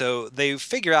is, so they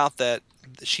figure out that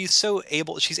she's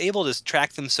able to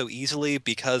track them so easily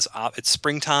because it's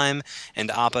springtime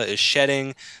and Appa is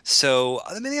shedding. So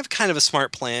I mean, they have kind of a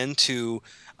smart plan to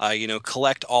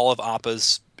collect all of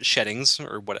Appa's sheddings,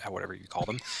 or whatever you call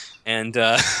them, and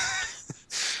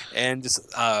and just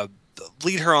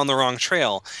lead her on the wrong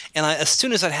trail. And as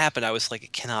soon as that happened, I was like,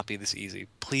 it cannot be this easy.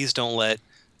 Please don't let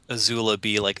Azula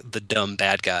be like the dumb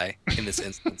bad guy in this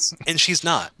instance. And she's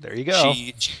not. There you go.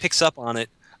 She picks up on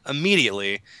it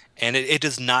immediately, and it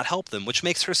does not help them, which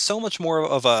makes her so much more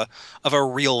of a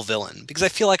real villain. Because I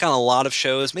feel like on a lot of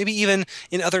shows, maybe even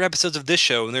in other episodes of this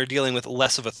show, when they're dealing with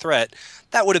less of a threat,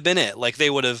 that would have been it. Like,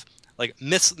 they would have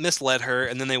misled her,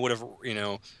 and then they would have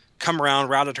come around,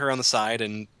 routed her on the side,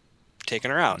 and taken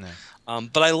her out. Yeah.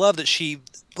 But I love that she,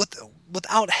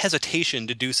 without hesitation,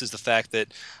 deduces the fact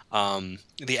that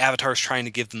the Avatar is trying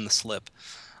to give them the slip,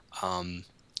 and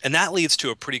that leads to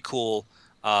a pretty cool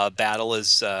battle as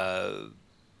Sokka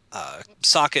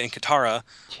and Katara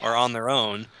are on their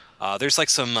own. There's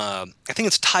like some, I think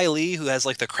it's Ty Lee who has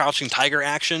like the crouching tiger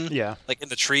action, yeah, like in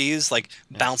the trees, like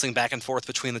bouncing back and forth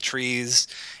between the trees,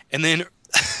 and then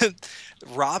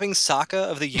robbing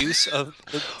Sokka of the use of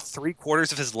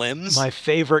 3/4 of his limbs. My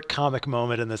favorite comic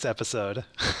moment in this episode.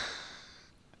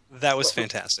 That was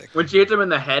fantastic. When she hits him in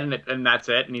the head and that's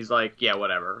it, and he's like, yeah,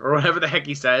 whatever, or whatever the heck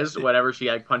he says, whatever,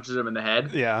 she like punches him in the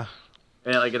head. Yeah.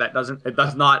 And like it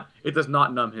does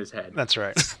not numb his head. That's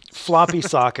right. Floppy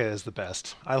Sokka is the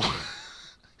best.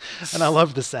 And I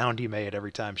love the sound he made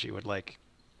every time she'd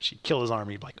kill his arm.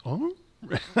 He'd be like, oh.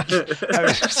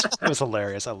 It was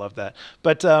hilarious. I love that.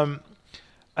 But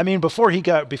I mean, before he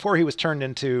was turned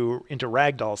into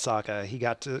Ragdoll Sokka, he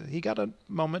got a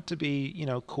moment to be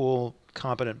cool,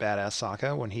 competent, badass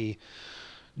Sokka when he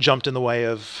jumped in the way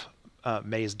of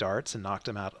May's darts and knocked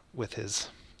him out with his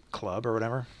club or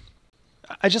whatever.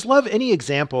 I just love any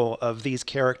example of these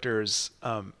characters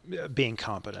being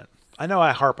competent. I know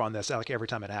I harp on this like every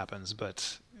time it happens,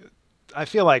 but I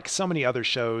feel like so many other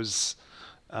shows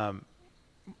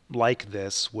like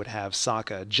this would have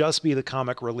Sokka just be the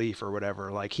comic relief or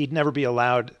whatever. Like, he'd never be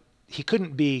allowed. He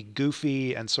couldn't be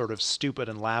goofy and sort of stupid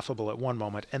and laughable at one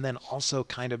moment, and then also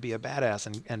kind of be a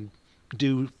badass and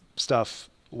do stuff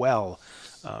well.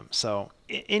 So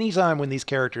anytime when these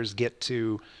characters get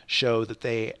to show that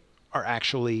they are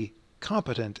actually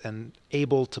competent and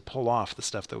able to pull off the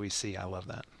stuff that we see, I love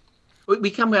that.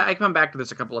 I come back to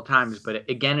this a couple of times, but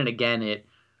again and again it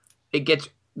gets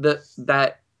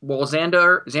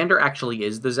Xander actually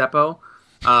is the Zeppo.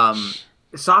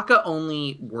 Sokka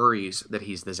only worries that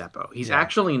he's the Zeppo. He's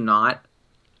actually not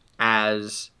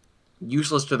as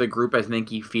useless to the group as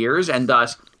Ninki fears, and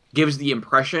thus gives the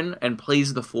impression and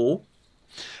plays the fool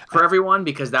for everyone,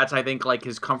 because that's, I think, like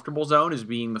his comfortable zone is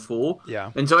being the fool.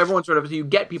 Yeah. And so everyone sort of, you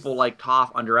get people like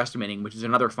Toph underestimating, which is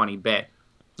another funny bit.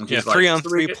 And Yeah, she's like,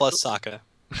 3-on-3 plus Sokka.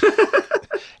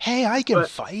 Hey, I can but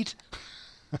fight.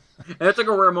 and it's like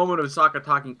a rare moment of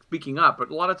Sokka speaking up, but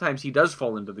a lot of times he does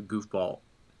fall into the goofball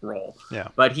role. Yeah.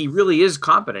 But he really is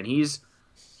competent. He's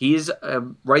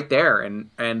right there, and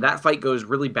that fight goes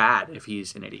really bad if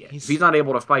he's an idiot. If he's not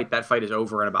able to fight, that fight is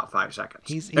over in about 5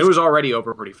 seconds. It was already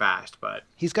over pretty fast, but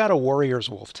he's got a warrior's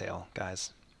wolf tail,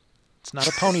 guys. It's not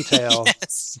a ponytail.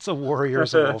 Yes. It's a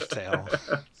warrior's wolf tail.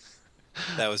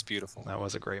 That was beautiful. That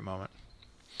was a great moment.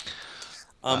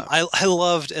 I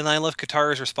love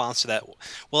Katara's response to that.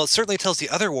 Well, it certainly tells the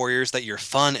other warriors that you're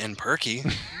fun and perky.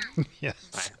 Yes.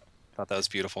 I thought that was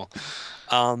beautiful.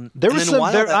 There was some.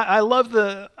 I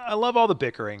love all the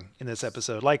bickering in this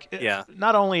episode. Like,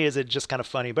 not only is it just kind of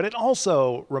funny, but it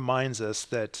also reminds us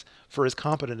that for as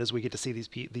competent as we get to see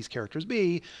these characters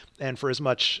be, and for as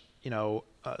much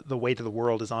the weight of the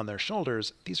world is on their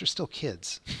shoulders, these are still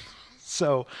kids.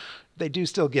 So they do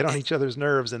still get on each other's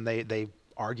nerves, and they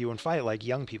argue and fight like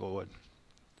young people would.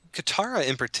 Katara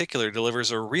in particular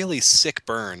delivers a really sick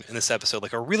burn in this episode.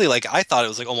 Like I thought it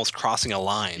was like almost crossing a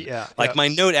line. Yeah. My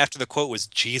note after the quote was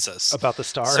Jesus. About the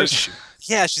stars. So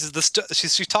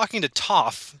she's talking to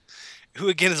Toph, who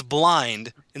again is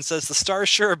blind, and says the stars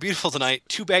sure are beautiful tonight.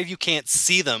 Too bad you can't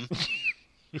see them.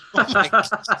 Oh my God,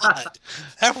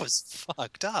 that was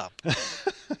fucked up.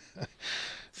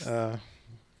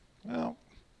 Well,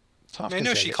 I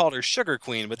know she called her Sugar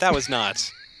Queen, but that was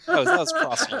not. That was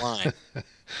crossing the line.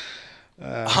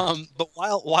 But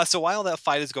while that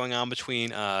fight is going on between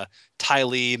Ty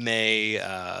Lee, May,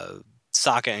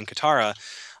 Sokka, and Katara,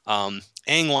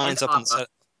 Aang winds up on the set,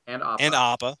 and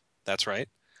Appa. That's right.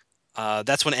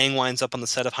 That's when Aang winds up on the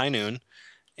set of High Noon,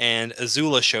 and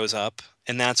Azula shows up,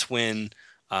 and that's when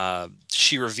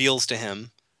she reveals to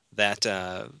him that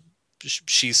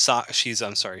she's not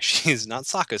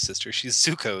Sokka's sister. She's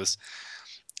Zuko's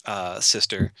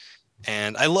sister.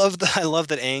 And I love that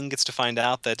Aang gets to find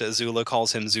out that Azula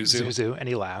calls him Zuzu. Zuzu, and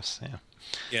he laughs.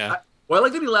 Yeah. I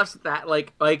like that he laughs at that.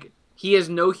 Like he has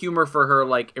no humor for her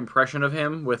like impression of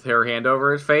him with her hand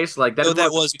over his face. Like that.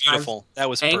 That was beautiful. That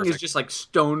was Aang perfect. is just like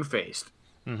stone faced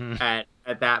at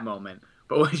that moment.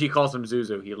 But when she calls him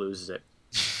Zuzu, he loses it.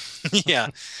 Yeah.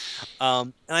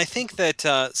 And I think that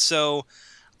so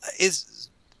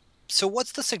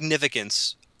what's the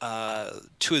significance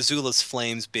to Azula's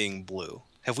flames being blue?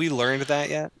 Have we learned that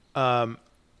yet? I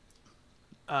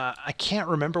can't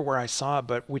remember where I saw it,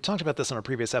 but we talked about this in a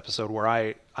previous episode where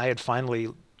I had finally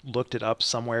looked it up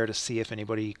somewhere to see if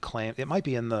anybody claimed it might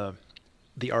be in the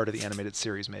art of the animated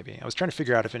series. Maybe I was trying to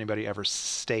figure out if anybody ever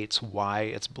states why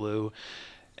it's blue,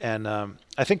 and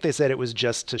I think they said it was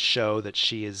just to show that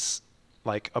she is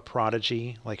like a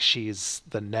prodigy, like she's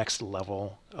the next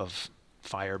level of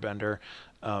firebender,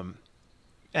 and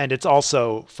it's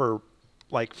also for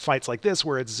like fights like this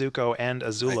where it's Zuko and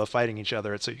Azula fighting each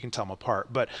other, so you can tell them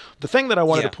apart. But the thing that I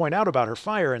wanted to point out about her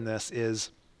fire in this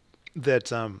is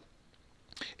that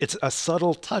it's a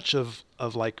subtle touch of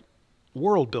like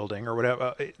world building or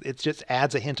whatever. It just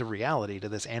adds a hint of reality to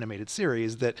this animated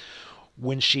series that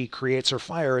when she creates her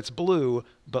fire, it's blue,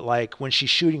 but like when she's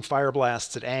shooting fire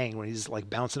blasts at Aang, when he's like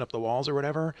bouncing up the walls or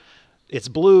whatever, it's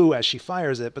blue as she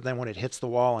fires it, but then when it hits the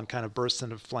wall and kind of bursts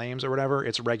into flames or whatever,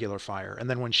 it's regular fire. And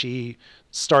then when she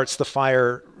starts the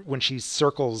fire, when she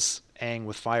circles Aang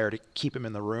with fire to keep him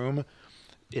in the room,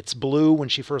 it's blue when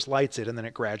she first lights it, and then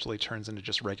it gradually turns into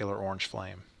just regular orange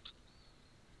flame.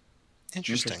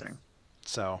 Interesting.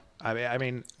 So, I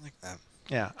mean, I like that.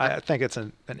 Yeah, I think it's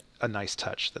a nice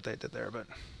touch that they did there. But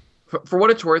for what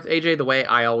it's worth, AJ, the way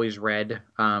I always read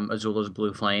Azula's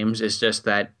Blue Flames is just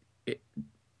that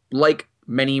like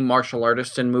many martial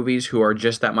artists in movies who are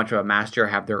just that much of a master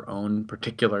have their own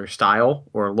particular style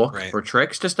or look or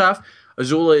tricks to stuff.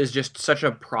 Azula is just such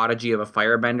a prodigy of a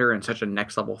firebender and such a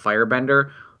next level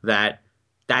firebender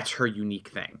that's her unique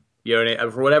thing. You know what I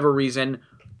mean? For whatever reason,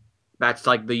 that's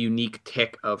like the unique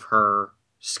tick of her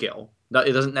skill.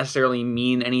 It doesn't necessarily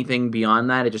mean anything beyond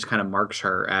that. It just kind of marks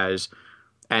her as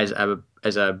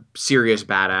a serious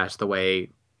badass the way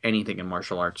anything in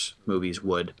martial arts movies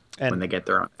would when they get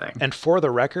their own thing. And for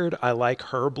the record, I like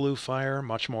her blue fire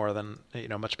much better than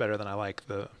I like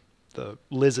the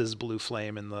Liz's blue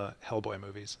flame in the Hellboy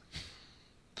movies.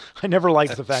 I never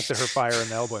liked the fact that her fire in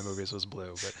the Hellboy movies was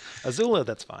blue, but Azula,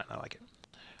 that's fine. I like it.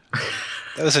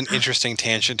 That was an interesting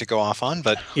tangent to go off on,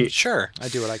 but sure. I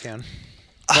do what I can.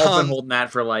 I've been holding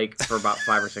that for about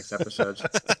 5 or 6 episodes.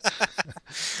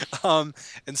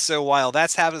 And so while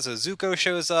that's happening, so Zuko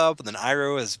shows up, and then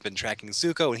Iroh has been tracking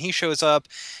Zuko, and he shows up,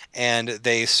 and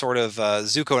they sort of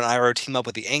Zuko and Iroh team up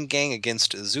with the Ant Gang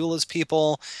against Azula's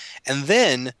people, and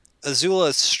then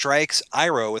Azula strikes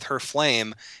Iroh with her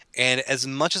flame. And as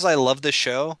much as I love this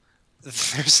show,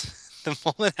 there's the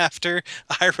moment after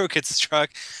Iroh gets struck,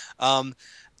 um,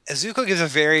 Zuko gives a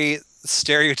very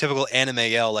stereotypical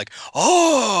anime yell, like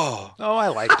 "Oh!" Oh, I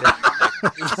liked it.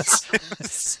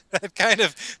 That kind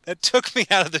of that took me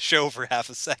out of the show for half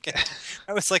a second.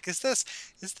 I was like, is this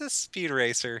Speed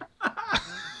Racer?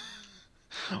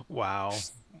 Wow.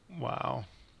 Wow.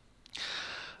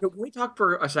 Can we talk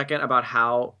for a second about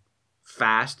how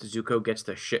fast Zuko gets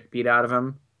the shit beat out of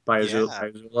him by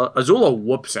Azula? Yeah. Azula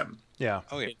whoops him Yeah.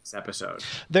 Oh yeah. in this episode.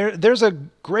 There's a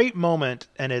great moment,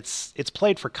 and it's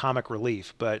played for comic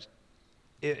relief, but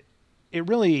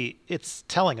it's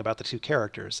telling about the two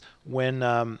characters. When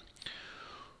Aang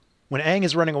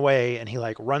is running away and he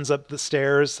like runs up the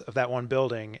stairs of that one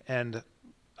building, and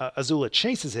Azula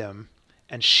chases him,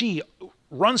 and she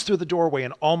runs through the doorway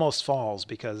and almost falls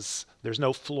because there's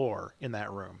no floor in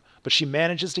that room. But she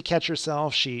manages to catch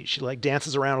herself. She like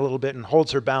dances around a little bit and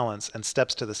holds her balance and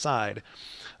steps to the side.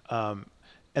 And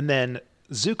then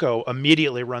Zuko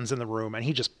immediately runs in the room, and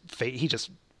he just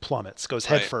plummets, goes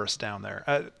Right. headfirst down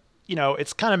there.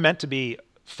 It's kind of meant to be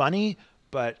funny,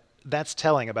 but that's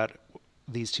telling about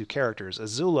these two characters.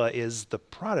 Azula is the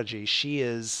prodigy. She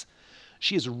is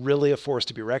really a force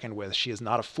to be reckoned with. She is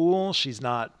not a fool. She's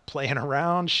not playing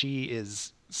around. She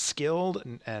is skilled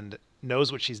and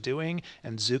knows what she's doing.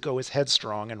 And Zuko is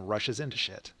headstrong and rushes into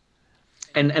shit.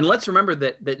 And let's remember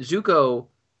that Zuko,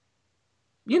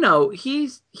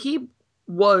 he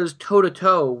was toe to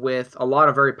toe with a lot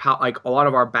of like a lot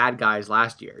of our bad guys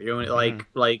last year. Like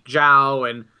Zhao,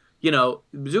 and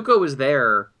Zuko was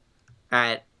there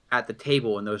at the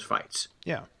table in those fights.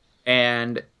 Yeah.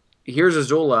 And here's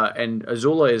Azula, and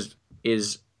Azula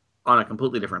is on a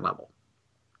completely different level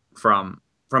from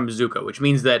Zuko, which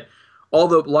means that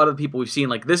although a lot of the people we've seen,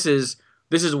 like this is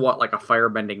what like a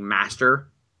firebending master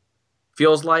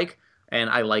feels like, and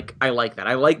I like that.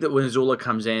 I like that when Azula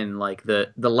comes in, like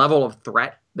the level of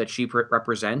threat that she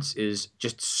represents is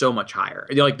just so much higher.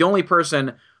 Like the only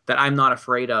person that I'm not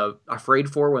afraid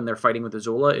for when they're fighting with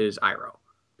Azula is Iroh,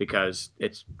 because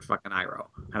it's fucking Iroh,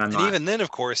 and I'm And not. even then,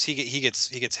 of course, he gets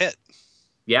hit.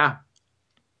 Yeah.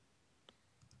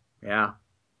 Yeah.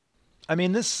 I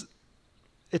mean, it's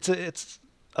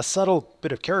a subtle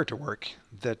bit of character work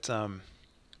that,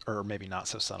 or maybe not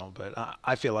so subtle, but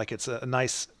I feel like it's a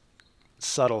nice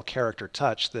subtle character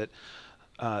touch that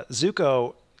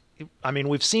Zuko. I mean,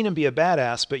 we've seen him be a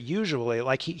badass, but usually,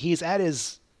 like he's at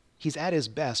his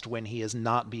best when he is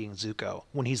not being Zuko.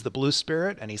 When he's the blue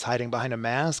spirit and he's hiding behind a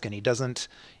mask and he doesn't,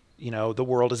 the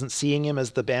world isn't seeing him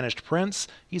as the banished prince,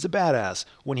 he's a badass.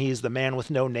 When he's the man with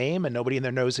no name and nobody in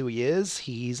there knows who he is,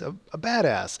 he's a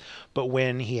badass. But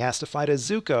when he has to fight as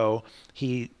Zuko,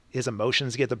 his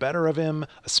emotions get the better of him,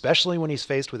 especially when he's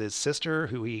faced with his sister,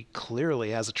 who he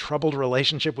clearly has a troubled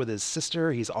relationship with his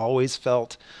sister. He's always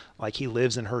felt like he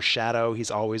lives in her shadow.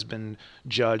 He's always been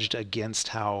judged against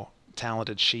how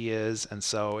talented she is, and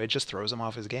so it just throws him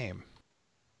off his game.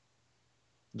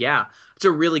 Yeah, it's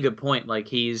a really good point.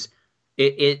 Like it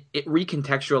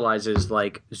recontextualizes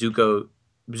like Zuko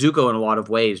in a lot of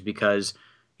ways, because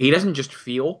he doesn't just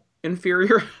feel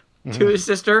inferior to his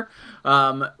sister.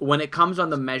 When it comes on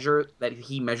the measure that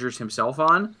he measures himself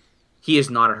on, he is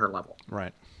not at her level.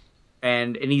 Right.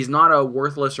 And he's not a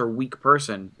worthless or weak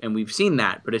person, and we've seen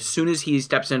that. But as soon as he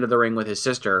steps into the ring with his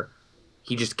sister,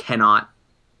 he just cannot.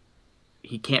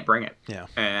 He can't bring it. Yeah.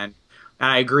 And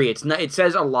I agree. It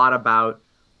says a lot about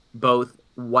both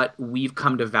what we've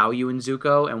come to value in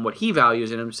Zuko and what he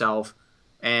values in himself,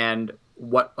 and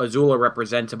what Azula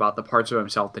represents about the parts of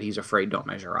himself that he's afraid don't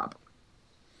measure up.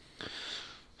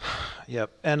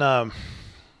 Yep. And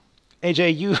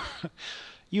AJ,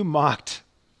 you mocked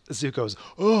Zuko's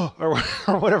or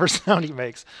whatever sound he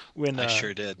makes when I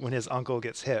sure did. when his uncle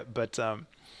gets hit, but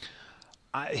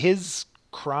his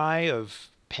cry of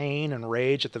pain and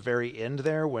rage at the very end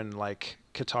there, when like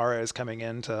Katara is coming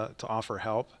in to offer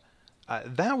help,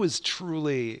 that was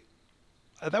truly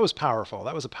that was powerful.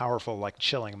 That was a powerful, like,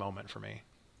 chilling moment for me.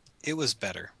 It was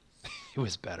better. It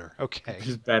was better. Okay.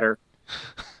 He's better.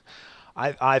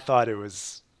 I thought it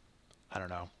was, I don't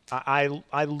know.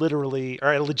 I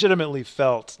legitimately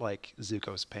felt like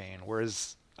Zuko's pain,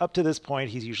 whereas up to this point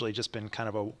he's usually just been kind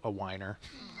of a whiner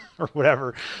or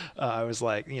whatever. I was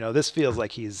like, this feels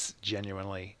like he's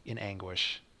genuinely in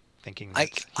anguish thinking I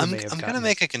that he I'm may have I'm gonna gotten.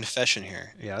 make a confession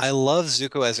here. I Yes. love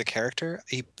Zuko as a character.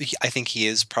 I think he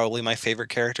is probably my favorite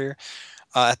character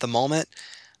at the moment.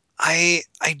 I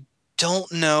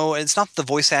don't know. It's not that the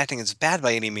voice acting is bad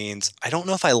by any means. I don't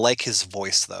know if I like his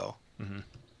voice though. Hmm.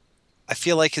 I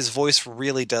feel like his voice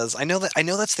really does. I know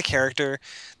that's the character,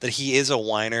 that he is a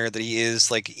whiner, that he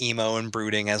is like emo and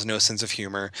brooding, has no sense of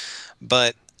humor,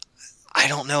 but I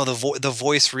don't know. The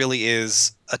voice really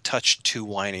is a touch too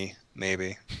whiny.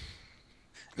 Maybe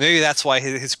that's why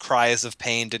his cries of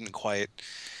pain didn't quite.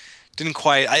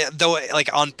 Though like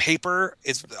on paper,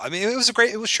 I mean it was a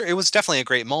great. It was sure it was definitely a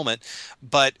great moment,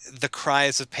 but the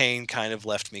cries of pain kind of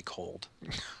left me cold.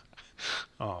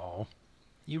 Oh,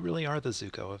 you really are the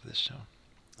Zuko of this show.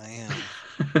 I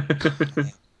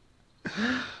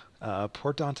am.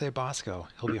 Poor Dante Bosco.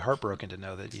 He'll be heartbroken to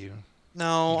know that you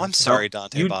No, I'm don't see him. sorry, No,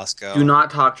 Dante you do Bosco.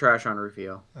 not talk trash on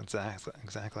Rufio. Exactly.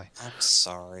 Exactly. I'm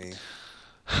sorry.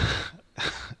 All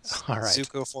right.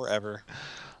 Zuko forever.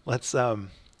 Let's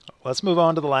let's move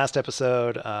on to the last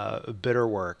episode. Bitter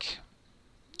work.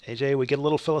 AJ, we get a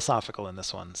little philosophical in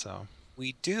this one, so.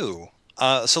 We do.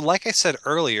 So, like I said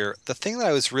earlier, the thing that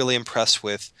I was really impressed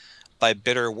with by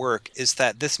Bitter Work is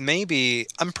that this may be,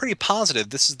 I'm pretty positive,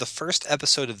 this is the first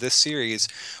episode of this series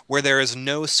where there is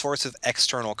no source of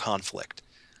external conflict.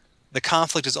 The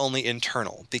conflict is only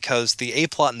internal because the A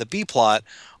plot and the B plot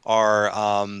are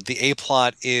the A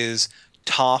plot is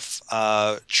Toph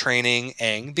training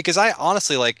Aang, because I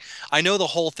honestly like, I know the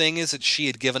whole thing is that she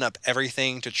had given up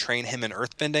everything to train him in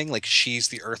earthbending, like she's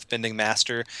the earthbending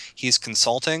master, he's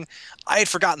consulting. I had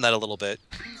forgotten that a little bit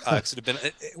because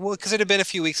it had been a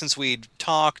few weeks since we'd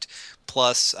talked,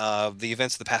 plus the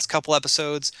events of the past couple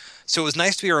episodes, so it was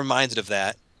nice to be reminded of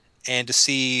that and to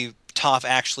see Toph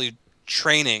actually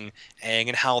training Aang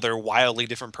and how their wildly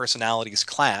different personalities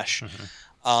clash.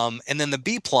 Mhm. And then the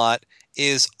B plot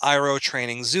is Iroh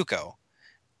training Zuko,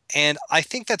 and I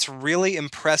think that's really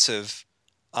impressive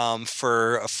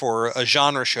for a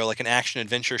genre show like an action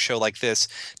adventure show like this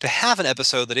to have an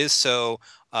episode that is so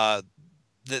uh,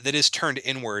 that is turned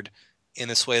inward in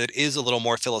this way, that is a little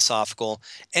more philosophical.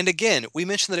 And again, we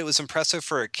mentioned that it was impressive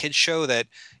for a kids show that,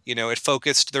 it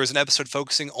focused, there was an episode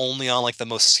focusing only on like the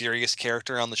most serious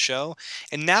character on the show.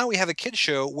 And now we have a kids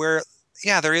show where,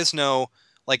 yeah, there is no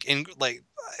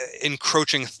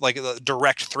encroaching like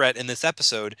direct threat in this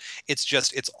episode.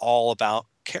 It's all about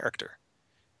character.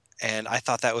 And I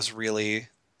thought that was really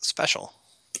special.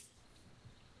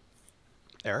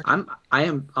 Eric? I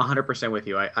am 100% with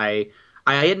you. I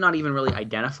had not even really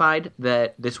identified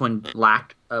that this one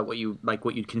lacked what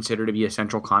you'd consider to be a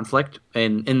central conflict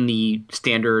in the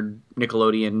standard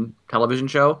Nickelodeon television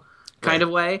show kind Right. of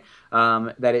way.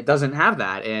 That it doesn't have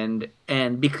that, and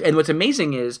what's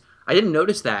amazing is I didn't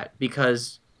notice that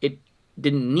because it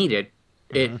didn't need it.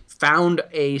 Hmm. It found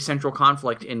a central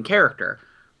conflict in character,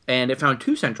 and it found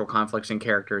two central conflicts in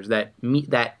characters that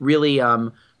really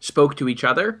spoke to each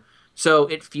other. So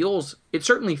it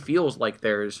certainly feels like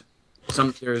there's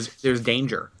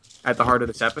danger at the heart of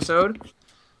this episode,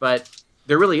 but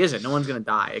there really isn't. No one's gonna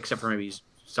die except for maybe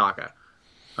Sokka.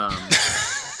 Um,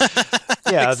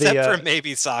 Yeah, Except for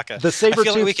maybe Sokka. the I feel like we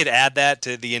saber-tooth could add that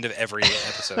to the end of every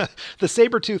episode. the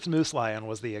saber-toothed moose lion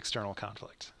was the external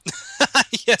conflict.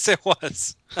 Yes, it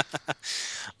was.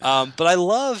 But I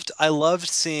loved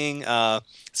seeing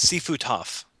Sifu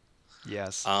Toph.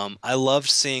 Yes. I loved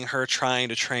seeing her trying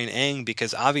to train Aang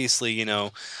because obviously,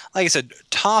 like I said,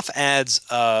 Toph adds.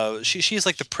 She's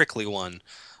like the prickly one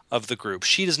of the group.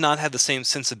 She does not have the same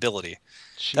sensibility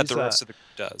that She's the rest of the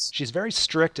group does. she's very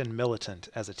strict and militant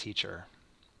as a teacher.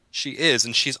 She is,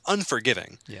 and she's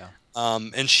unforgiving. Yeah.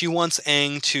 And she wants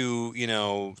Aang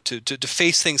to, to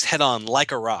face things head on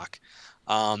like a rock.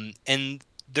 And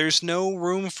there's no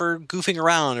room for goofing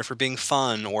around or for being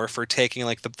fun or for taking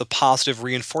like the positive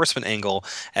reinforcement angle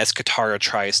as Katara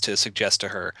tries to suggest to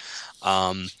her.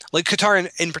 Like Katara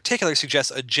in particular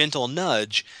suggests a gentle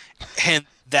nudge, and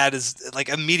that is like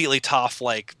immediately Toph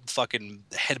like fucking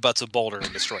headbutts a boulder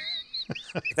and destroys it.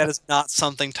 Like, that is not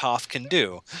something Toph can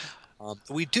do.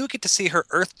 We do get to see her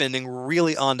earthbending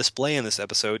really on display in this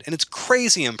episode, and it's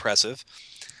crazy impressive.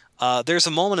 There's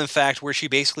a moment, in fact, where she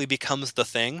basically becomes the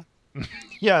thing.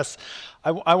 Yes.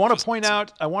 I want to Just point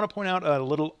out a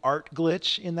little art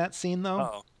glitch in that scene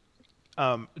though.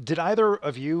 oh, Did either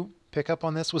of you pick up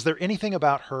on this? Was there anything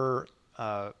about her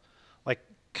like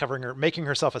making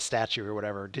herself a statue or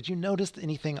whatever? Did you notice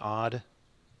anything odd?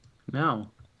 no.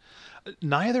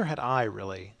 Neither had I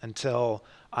really until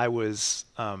I was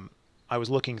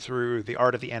looking through the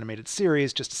art of the animated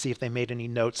series just to see if they made any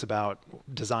notes about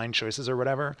design choices or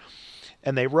whatever.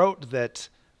 And they wrote that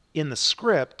in the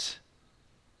script,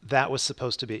 that was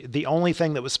supposed to be the only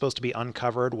thing that was supposed to be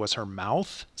uncovered was her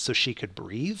mouth so she could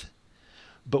breathe.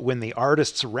 But when the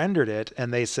artists rendered it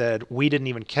and they said, we didn't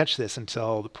even catch this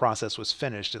until the process was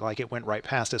finished, like it went right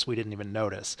past us, we didn't even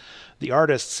notice. The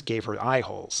artists gave her eye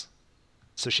holes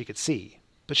so she could see.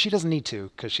 But she doesn't need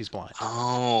to because she's blind.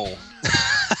 Oh.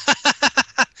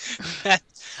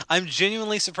 I'm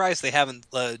genuinely surprised they haven't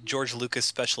George Lucas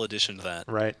special edition to that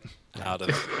Right. out of.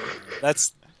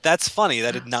 That's funny.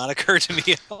 That did not occur to me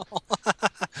at all.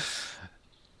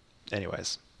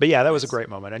 Anyways. But yeah, that was a great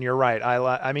moment. And you're right.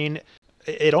 I mean,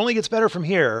 it only gets better from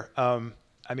here.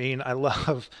 I mean,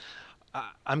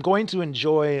 I'm going to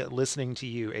enjoy listening to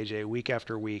you, AJ, week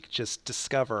after week, just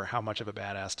discover how much of a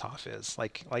badass Toph is.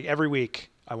 Like every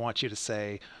week, I want you to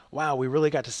say, "Wow, we really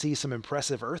got to see some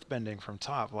impressive earthbending from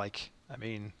Toph." Like, I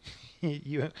mean,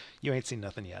 you ain't seen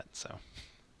nothing yet, so.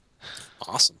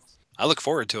 Awesome. I look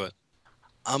forward to it.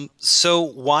 So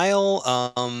while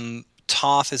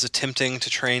Toph is attempting to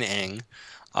train Aang,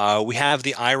 we have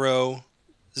the Iroh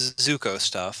Zuko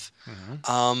stuff.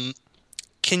 Mm-hmm.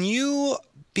 Can you,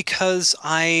 because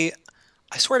I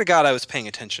swear to God I was paying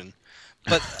attention,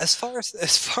 but as far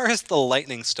as the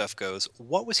lightning stuff goes,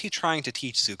 what was he trying to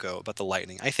teach Zuko about the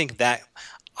lightning? I think that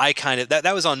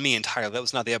that was on me entirely. That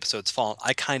was not the episode's fault.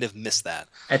 I kind of missed that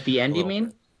At the a end, you little mean?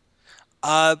 bit.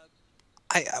 I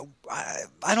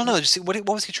don't know. Just what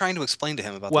was he trying to explain to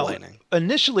him about the lightning?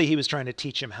 Initially he was trying to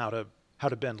teach him how to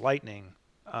bend lightning,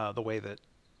 the way that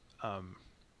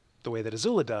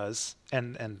Azula does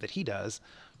and that he does,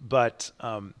 but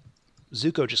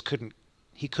Zuko just couldn't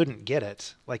get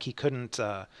it. Like he couldn't.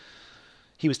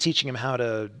 He was teaching him how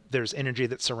to. There's energy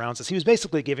that surrounds us. He was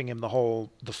basically giving him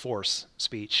the Force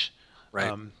speech.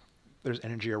 Right. There's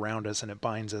energy around us and it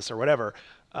binds us or whatever.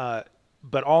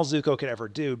 But all Zuko could ever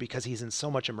do, because he's in so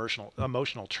much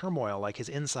emotional turmoil, like his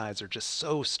insides are just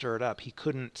so stirred up, he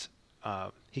could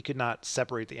not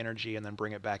separate the energy and then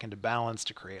bring it back into balance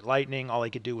to create lightning. All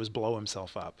he could do was blow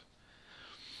himself up.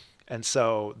 And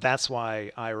so that's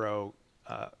why Iroh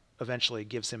eventually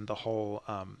gives him the whole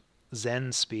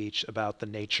Zen speech about the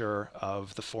nature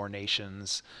of the four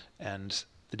nations and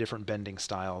the different bending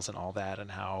styles and all that,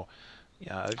 and how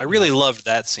I really loved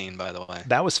that scene, by the way.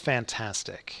 that was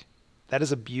fantastic. That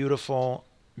is a beautiful,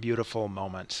 beautiful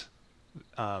moment.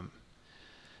 And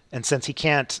since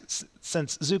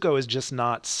Zuko is just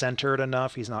not centered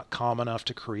enough, he's not calm enough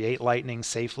to create lightning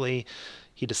safely,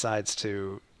 he decides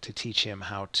to teach him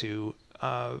how to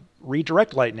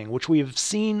redirect lightning, which we've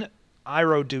seen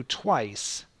Iroh do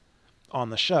twice on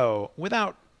the show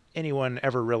without anyone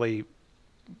ever really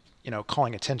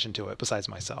calling attention to it besides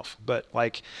myself. But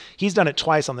like, he's done it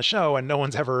twice on the show and no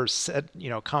one's ever said,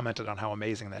 commented on how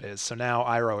amazing that is. So now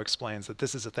Iroh explains that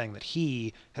this is a thing that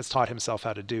he has taught himself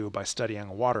how to do by studying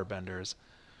waterbenders.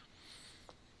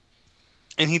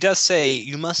 And he does say,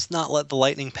 you must not let the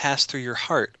lightning pass through your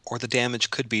heart or the damage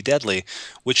could be deadly,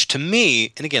 which to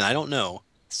me, and again, I don't know,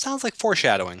 sounds like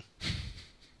foreshadowing.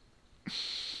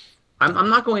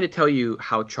 I'm not going to tell you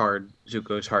how charred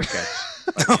Zuko's heart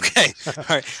gets. Okay. All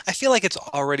right. I feel like it's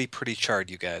already pretty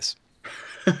charred, you guys.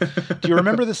 Do you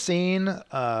remember the scene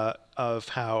of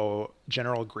how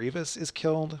General Grievous is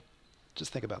killed?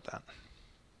 Just think about that.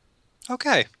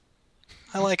 Okay.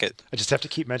 I like it. I just have to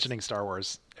keep mentioning Star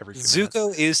Wars every few Zuko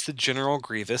minutes. is the General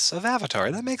Grievous of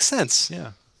Avatar. That makes sense.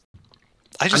 Yeah.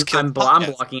 I'm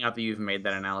blocking out that you've made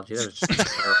that analogy. That was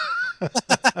just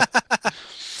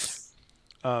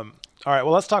All right,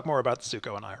 well, let's talk more about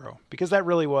Zuko and Iroh, because that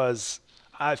really was,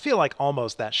 I feel like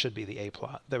almost that should be the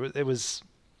A-plot. It was,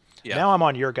 Yeah. Now I'm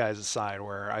on your guys' side,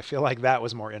 where I feel like that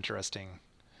was more interesting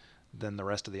than the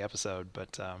rest of the episode,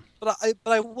 but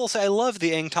I will say I love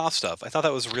the Aang Toph stuff. I thought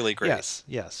that was really great.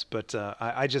 Yes, but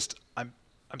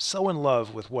I'm so in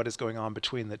love with what is going on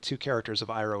between the two characters of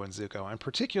Iroh and Zuko, and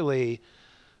particularly,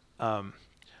 well,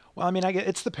 I mean,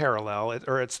 it's the parallel,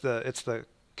 it's the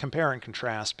compare and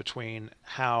contrast between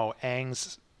how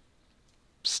Aang's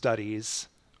studies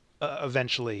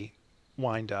eventually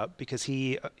wind up, because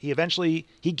he eventually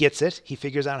gets it, he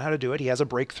figures out how to do it, he has a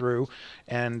breakthrough,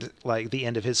 and like the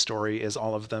end of his story is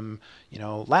all of them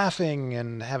laughing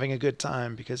and having a good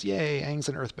time because yay, Aang's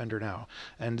an earthbender now.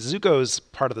 And Zuko's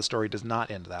part of the story does not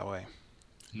end that way.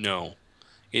 No,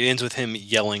 it ends with him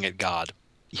yelling at God.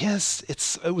 Yes,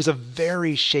 it was a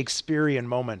very Shakespearean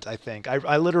moment, I think.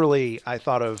 I literally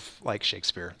thought of like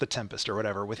Shakespeare, The Tempest or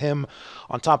whatever, with him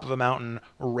on top of a mountain,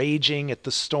 raging at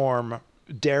the storm,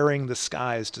 daring the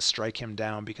skies to strike him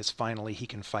down because finally he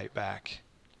can fight back.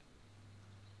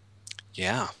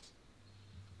 Yeah.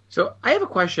 So I have a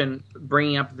question,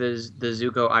 bringing up the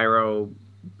Zuko Iroh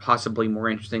possibly more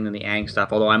interesting than the Aang stuff.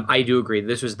 Although I do agree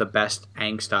this was the best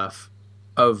Aang stuff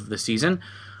of the season.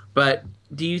 But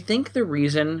do you think the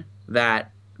reason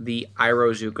that the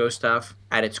Iroh Zuko stuff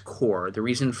at its core, the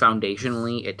reason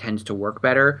foundationally it tends to work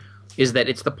better, is that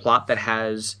it's the plot that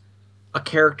has a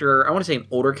character? I want to say an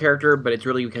older character, but it's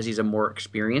really because he's a more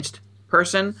experienced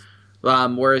person.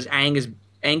 Whereas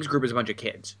Aang's group is a bunch of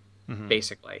kids,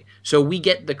 basically. So we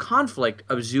get the conflict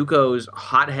of Zuko's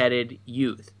hot-headed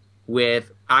youth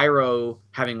with Iroh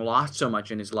having lost so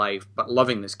much in his life, but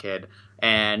loving this kid,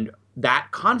 and that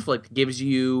conflict gives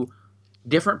you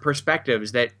different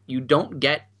perspectives that you don't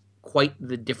get quite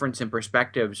the difference in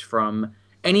perspectives from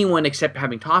anyone except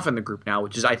having Toph in the group now,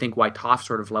 which is I think why Toph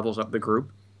sort of levels up the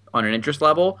group on an interest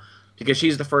level, because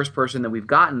she's the first person that we've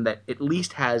gotten that at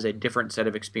least has a different set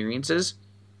of experiences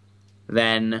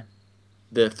than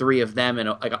the three of them, and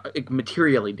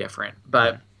materially different.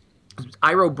 But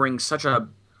Iroh brings such a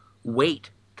weight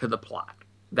to the plot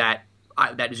that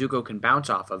that Zuko can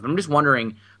bounce off of. I'm just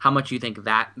wondering how much you think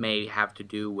that may have to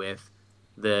do with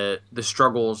the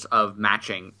struggles of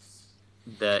matching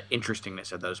the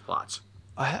interestingness of those plots.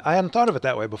 I hadn't thought of it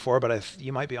that way before, but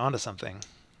you might be onto something.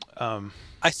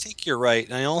 I think you're right,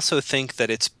 and I also think that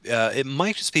it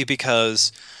might just be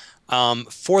because,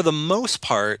 for the most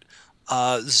part,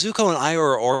 Zuko and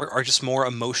Iroh are just more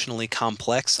emotionally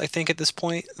complex, I think, at this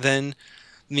point than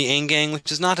the Aang Gang,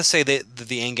 which is not to say that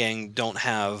the Aang Gang don't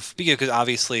have, because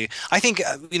obviously, I think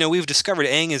we've discovered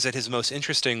Aang is at his most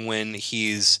interesting when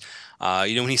he's,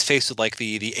 when he's faced with like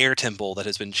the air temple that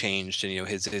has been changed, and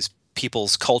his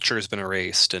people's culture has been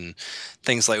erased, and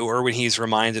things like, or when he's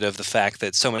reminded of the fact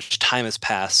that so much time has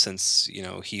passed since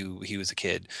he was a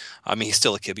kid. I mean, he's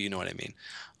still a kid, but you know what I mean.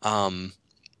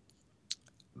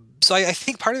 So I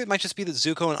think part of it might just be that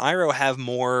Zuko and Iroh have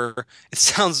more. It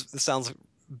sounds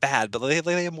bad, but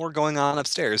they have more going on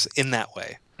upstairs in that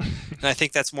way, and I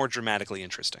think that's more dramatically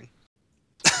interesting.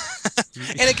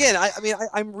 And again,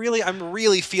 I'm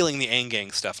really feeling the Aang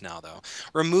Gang stuff now, though.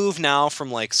 Remove now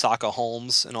from like Sokka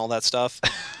Holmes and all that stuff.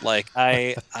 Like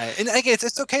and again,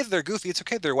 it's okay that they're goofy. It's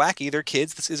okay that they're wacky. They're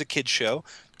kids. This is a kids show.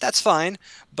 That's fine.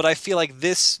 But I feel like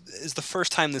this is the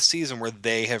first time this season where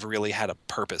they have really had a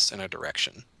purpose and a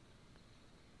direction.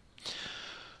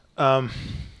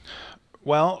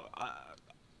 Well,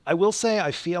 I will say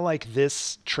I feel like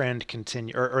this trend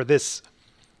continue, or this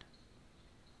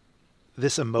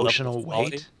emotional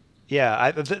weight.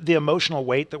 Yeah, the emotional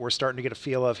weight that we're starting to get a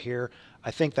feel of here,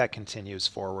 I think that continues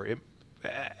forward.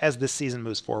 As this season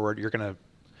moves forward, you're gonna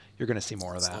see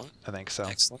more of that. I think so.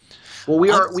 Excellent. Well,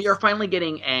 we are finally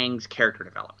getting Aang's character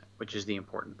development, which is the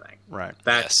important thing. Right.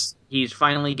 That's He's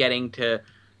finally getting to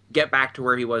get back to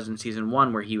where he was in season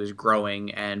 1, where he was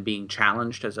growing and being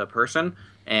challenged as a person,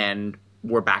 and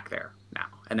we're back there now,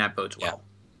 and that bodes well.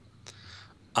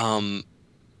 I'll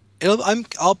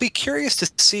be curious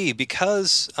to see,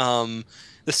 because the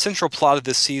central plot of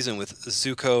this season with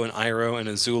Zuko and Iroh and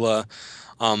Azula,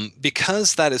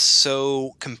 because that is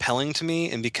so compelling to me,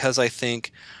 and because I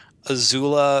think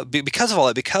Azula, because of all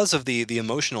that, because of the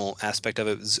emotional aspect of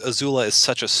it, Azula is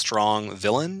such a strong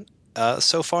villain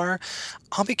so far.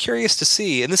 I'll be curious to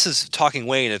see, and this is talking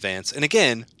way in advance. And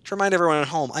again, to remind everyone at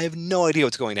home, I have no idea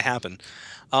what's going to happen.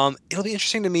 It'll be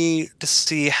interesting to me to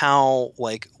see how,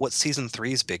 like, what season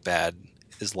 3's big bad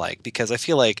is like, because I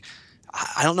feel like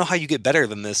I don't know how you get better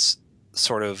than this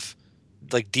sort of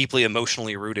like deeply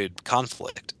emotionally rooted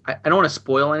conflict. I don't want to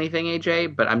spoil anything,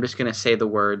 AJ, but I'm just going to say the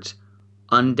words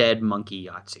undead monkey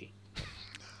Yahtzee.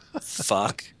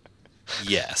 Fuck.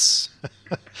 Yes.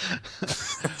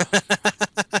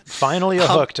 Finally a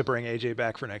hook to bring AJ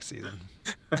back for next season.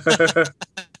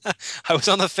 I was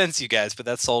on the fence, you guys, but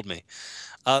that sold me.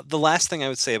 The last thing I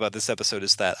would say about this episode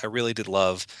is that I really did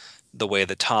love the way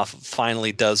that Toph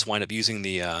finally does wind up using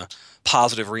the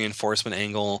positive reinforcement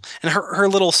angle, and her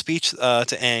little speech to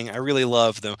Aang. I really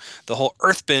love the whole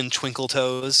Earthbend Twinkle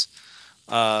Toes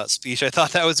speech. I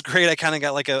thought that was great. I kind of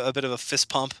got like a bit of a fist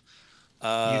pump.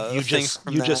 You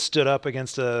just stood up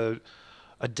against a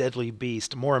deadly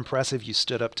beast. More impressive, you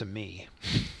stood up to me.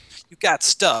 You got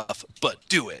stuff, but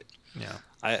do it. Yeah,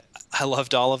 I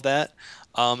loved all of that.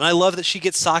 And I love that she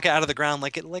gets Sokka out of the ground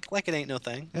like it ain't no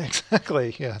thing.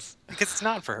 Exactly. Yes. Because it's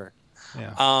not for her.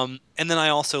 Yeah. And then I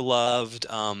also loved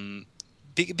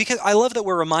because I love that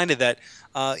we're reminded that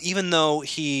even though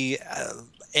Aang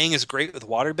is great with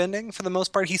waterbending for the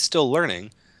most part, he's still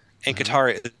learning, and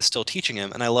Katara is still teaching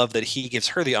him. And I love that he gives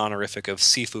her the honorific of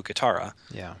Sifu Katara.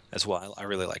 Yeah. As well. I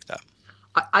really like that.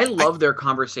 I love their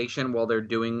conversation while they're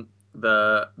doing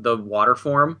the water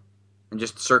form and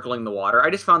just circling the water. I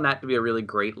just found that to be a really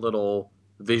great little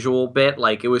visual bit.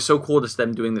 Like, it was so cool just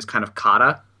them doing this kind of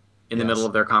kata in the middle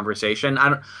of their conversation.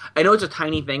 I know it's a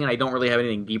tiny thing, and I don't really have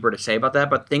anything deeper to say about that,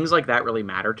 but things like that really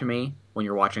matter to me when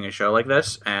you're watching a show like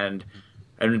this, and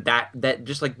that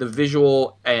just like the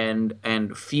visual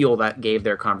and feel that gave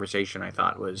their conversation, I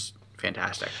thought was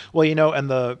fantastic. Well, and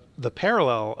the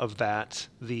parallel of that,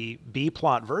 the B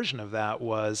plot version of that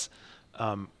was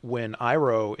when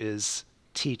Iroh is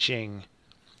teaching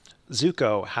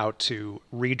Zuko how to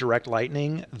redirect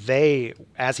lightning.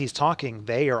 As he's talking,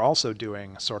 they are also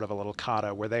doing sort of a little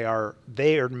kata where they are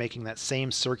making that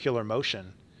same circular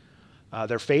motion.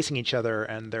 They're facing each other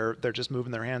and they're just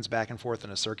moving their hands back and forth in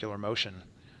a circular motion.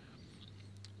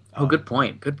 Oh, good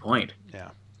point. Good point. Yeah.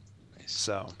 Nice.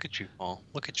 So look at you, Paul.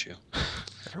 Look at you.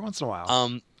 Every once in a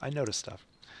while, I notice stuff.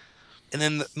 And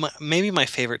then maybe my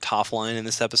favorite top line in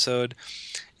this episode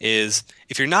is,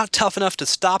 if you're not tough enough to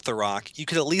stop the rock, you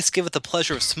could at least give it the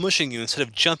pleasure of smushing you instead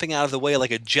of jumping out of the way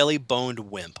like a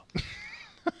jelly-boned wimp.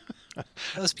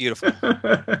 That was beautiful.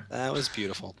 That was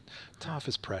beautiful. Toph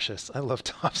is precious. I love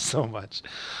Toph so much.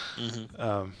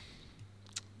 Mm-hmm.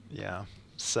 Yeah.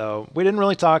 So we didn't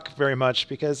really talk very much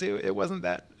because it wasn't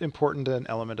that important an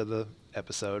element of the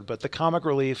episode. But the comic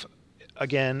relief,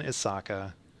 again, is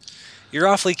Sokka. You're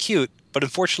awfully cute, but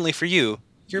unfortunately for you,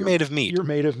 you're made of meat. You're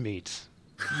made of meat.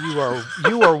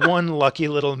 You are one lucky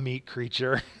little meat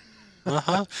creature.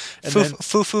 Uh-huh.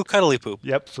 Foo-foo cuddly poop.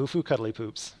 Yep, foo-foo cuddly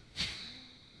poops.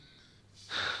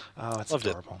 Oh, it's Loved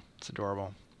adorable. It's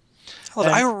adorable.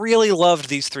 I really loved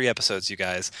these 3 episodes, you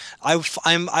guys. I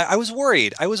was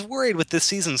worried. I was worried with this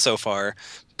season so far,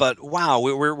 but wow,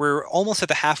 we're almost at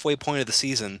the halfway point of the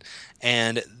season,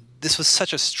 and this was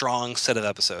such a strong set of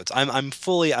episodes. I'm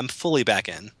fully back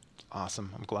in.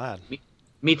 Awesome. I'm glad.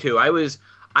 Me too. I was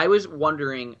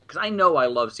wondering, because I know I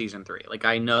love season 3. Like,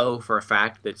 I know for a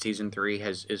fact that season 3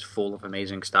 is full of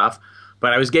amazing stuff.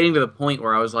 But I was getting to the point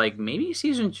where I was like, maybe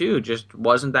season 2 just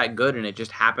wasn't that good, and it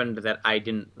just happened that I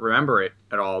didn't remember it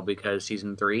at all because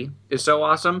season 3 is so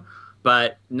awesome.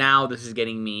 But now this is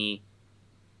getting me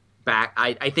back.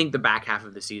 I think the back half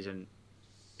of the season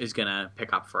is gonna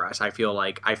pick up for us. I feel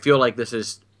like this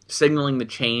is signaling the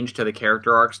change to the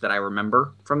character arcs that I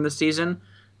remember from this season,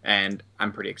 and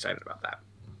I'm pretty excited about that.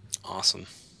 Awesome.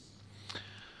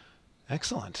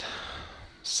 Excellent.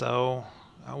 So,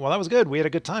 well, that was good. We had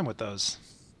a good time with those.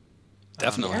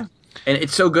 Definitely. Yeah. And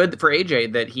it's so good for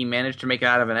AJ that he managed to make it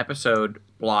out of an episode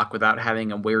block without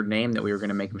having a weird name that we were going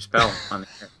to make him spell on the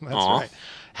air. That's Aww. right.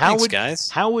 Thanks, guys.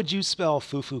 How would you spell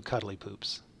foo-foo cuddly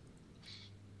poops?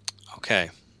 Okay.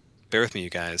 Bear with me, you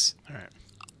guys. All right.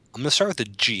 I'm going to start with a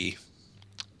G.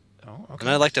 Oh, okay. And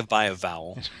I'd like to buy a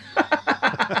vowel.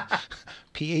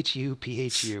 P-H-U.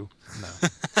 No.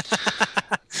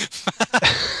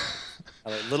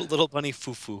 Little bunny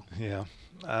foo-foo. Yeah.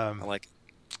 I like it.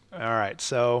 All right.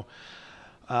 So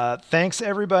thanks,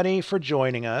 everybody, for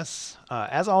joining us.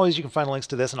 As always, you can find links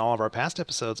to this and all of our past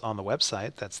episodes on the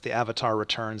website. That's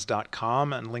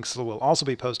theavatarreturns.com, and links will also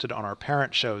be posted on our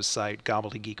parent show's site,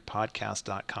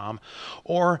 gobbledygeekpodcast.com,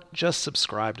 or just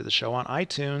subscribe to the show on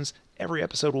iTunes. Every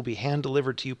episode will be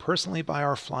hand-delivered to you personally by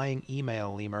our flying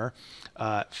email lemur.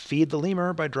 Feed the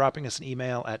lemur by dropping us an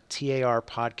email at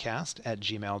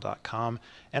tarpodcast@gmail.com.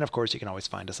 And, of course, you can always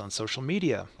find us on social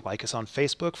media. Like us on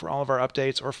Facebook for all of our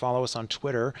updates, or follow us on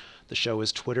Twitter. The show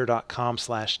is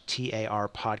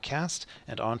twitter.com/tarpodcast.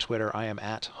 And on Twitter, I am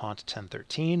at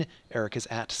Haunt1013. Eric is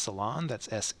at Salon. That's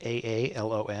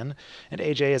Saaalon. And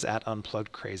AJ is at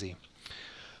UnpluggedCrazy.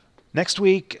 Next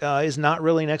week is not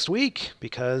really next week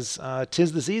because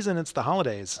 'tis the season. It's the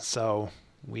holidays. So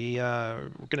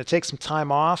we're going to take some time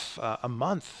off, a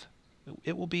month.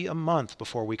 It will be a month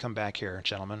before we come back here,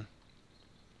 gentlemen.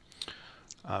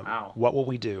 Wow. What will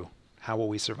we do? How will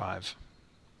we survive?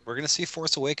 We're going to see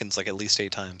Force Awakens like at least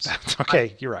 8 times.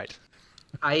 Okay, you're right.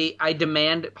 I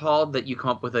demand, Paul, that you come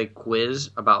up with a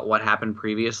quiz about what happened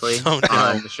previously on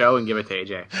the show and give it to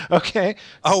AJ. Okay.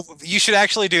 Oh, you should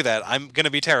actually do that. I'm going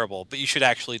to be terrible, but you should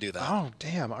actually do that. Oh,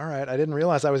 damn. All right. I didn't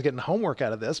realize I was getting homework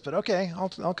out of this, but okay.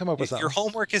 I'll come up with something. Your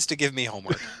homework is to give me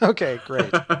homework. Okay, great.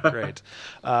 Great.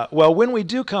 Well, when we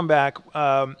do come back,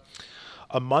 a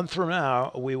month from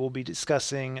now, we will be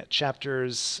discussing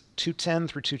chapters 210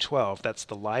 through 212. That's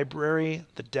the library,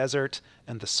 the desert,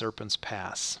 and the Serpent's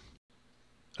Pass.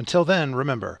 Until then,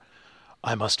 remember,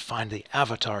 I must find the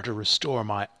Avatar to restore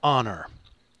my honor.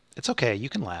 It's okay, you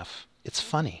can laugh. It's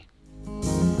funny.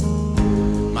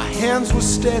 My hands were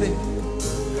steady,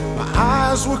 my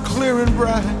eyes were clear and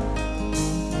bright.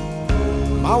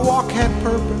 My walk had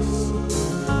purpose,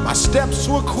 my steps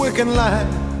were quick and light.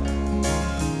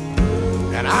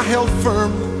 And I held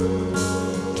firm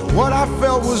to what I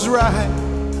felt was right.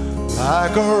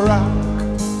 like a rock,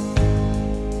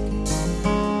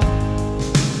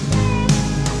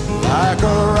 like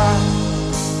a rock.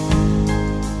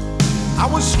 I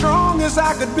was strong as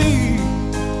I could be,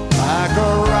 like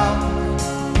a rock.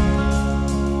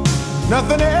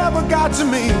 Nothing ever got to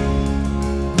me,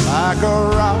 like a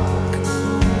rock.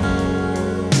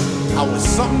 I was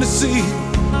something to see,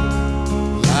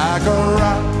 like a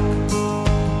rock.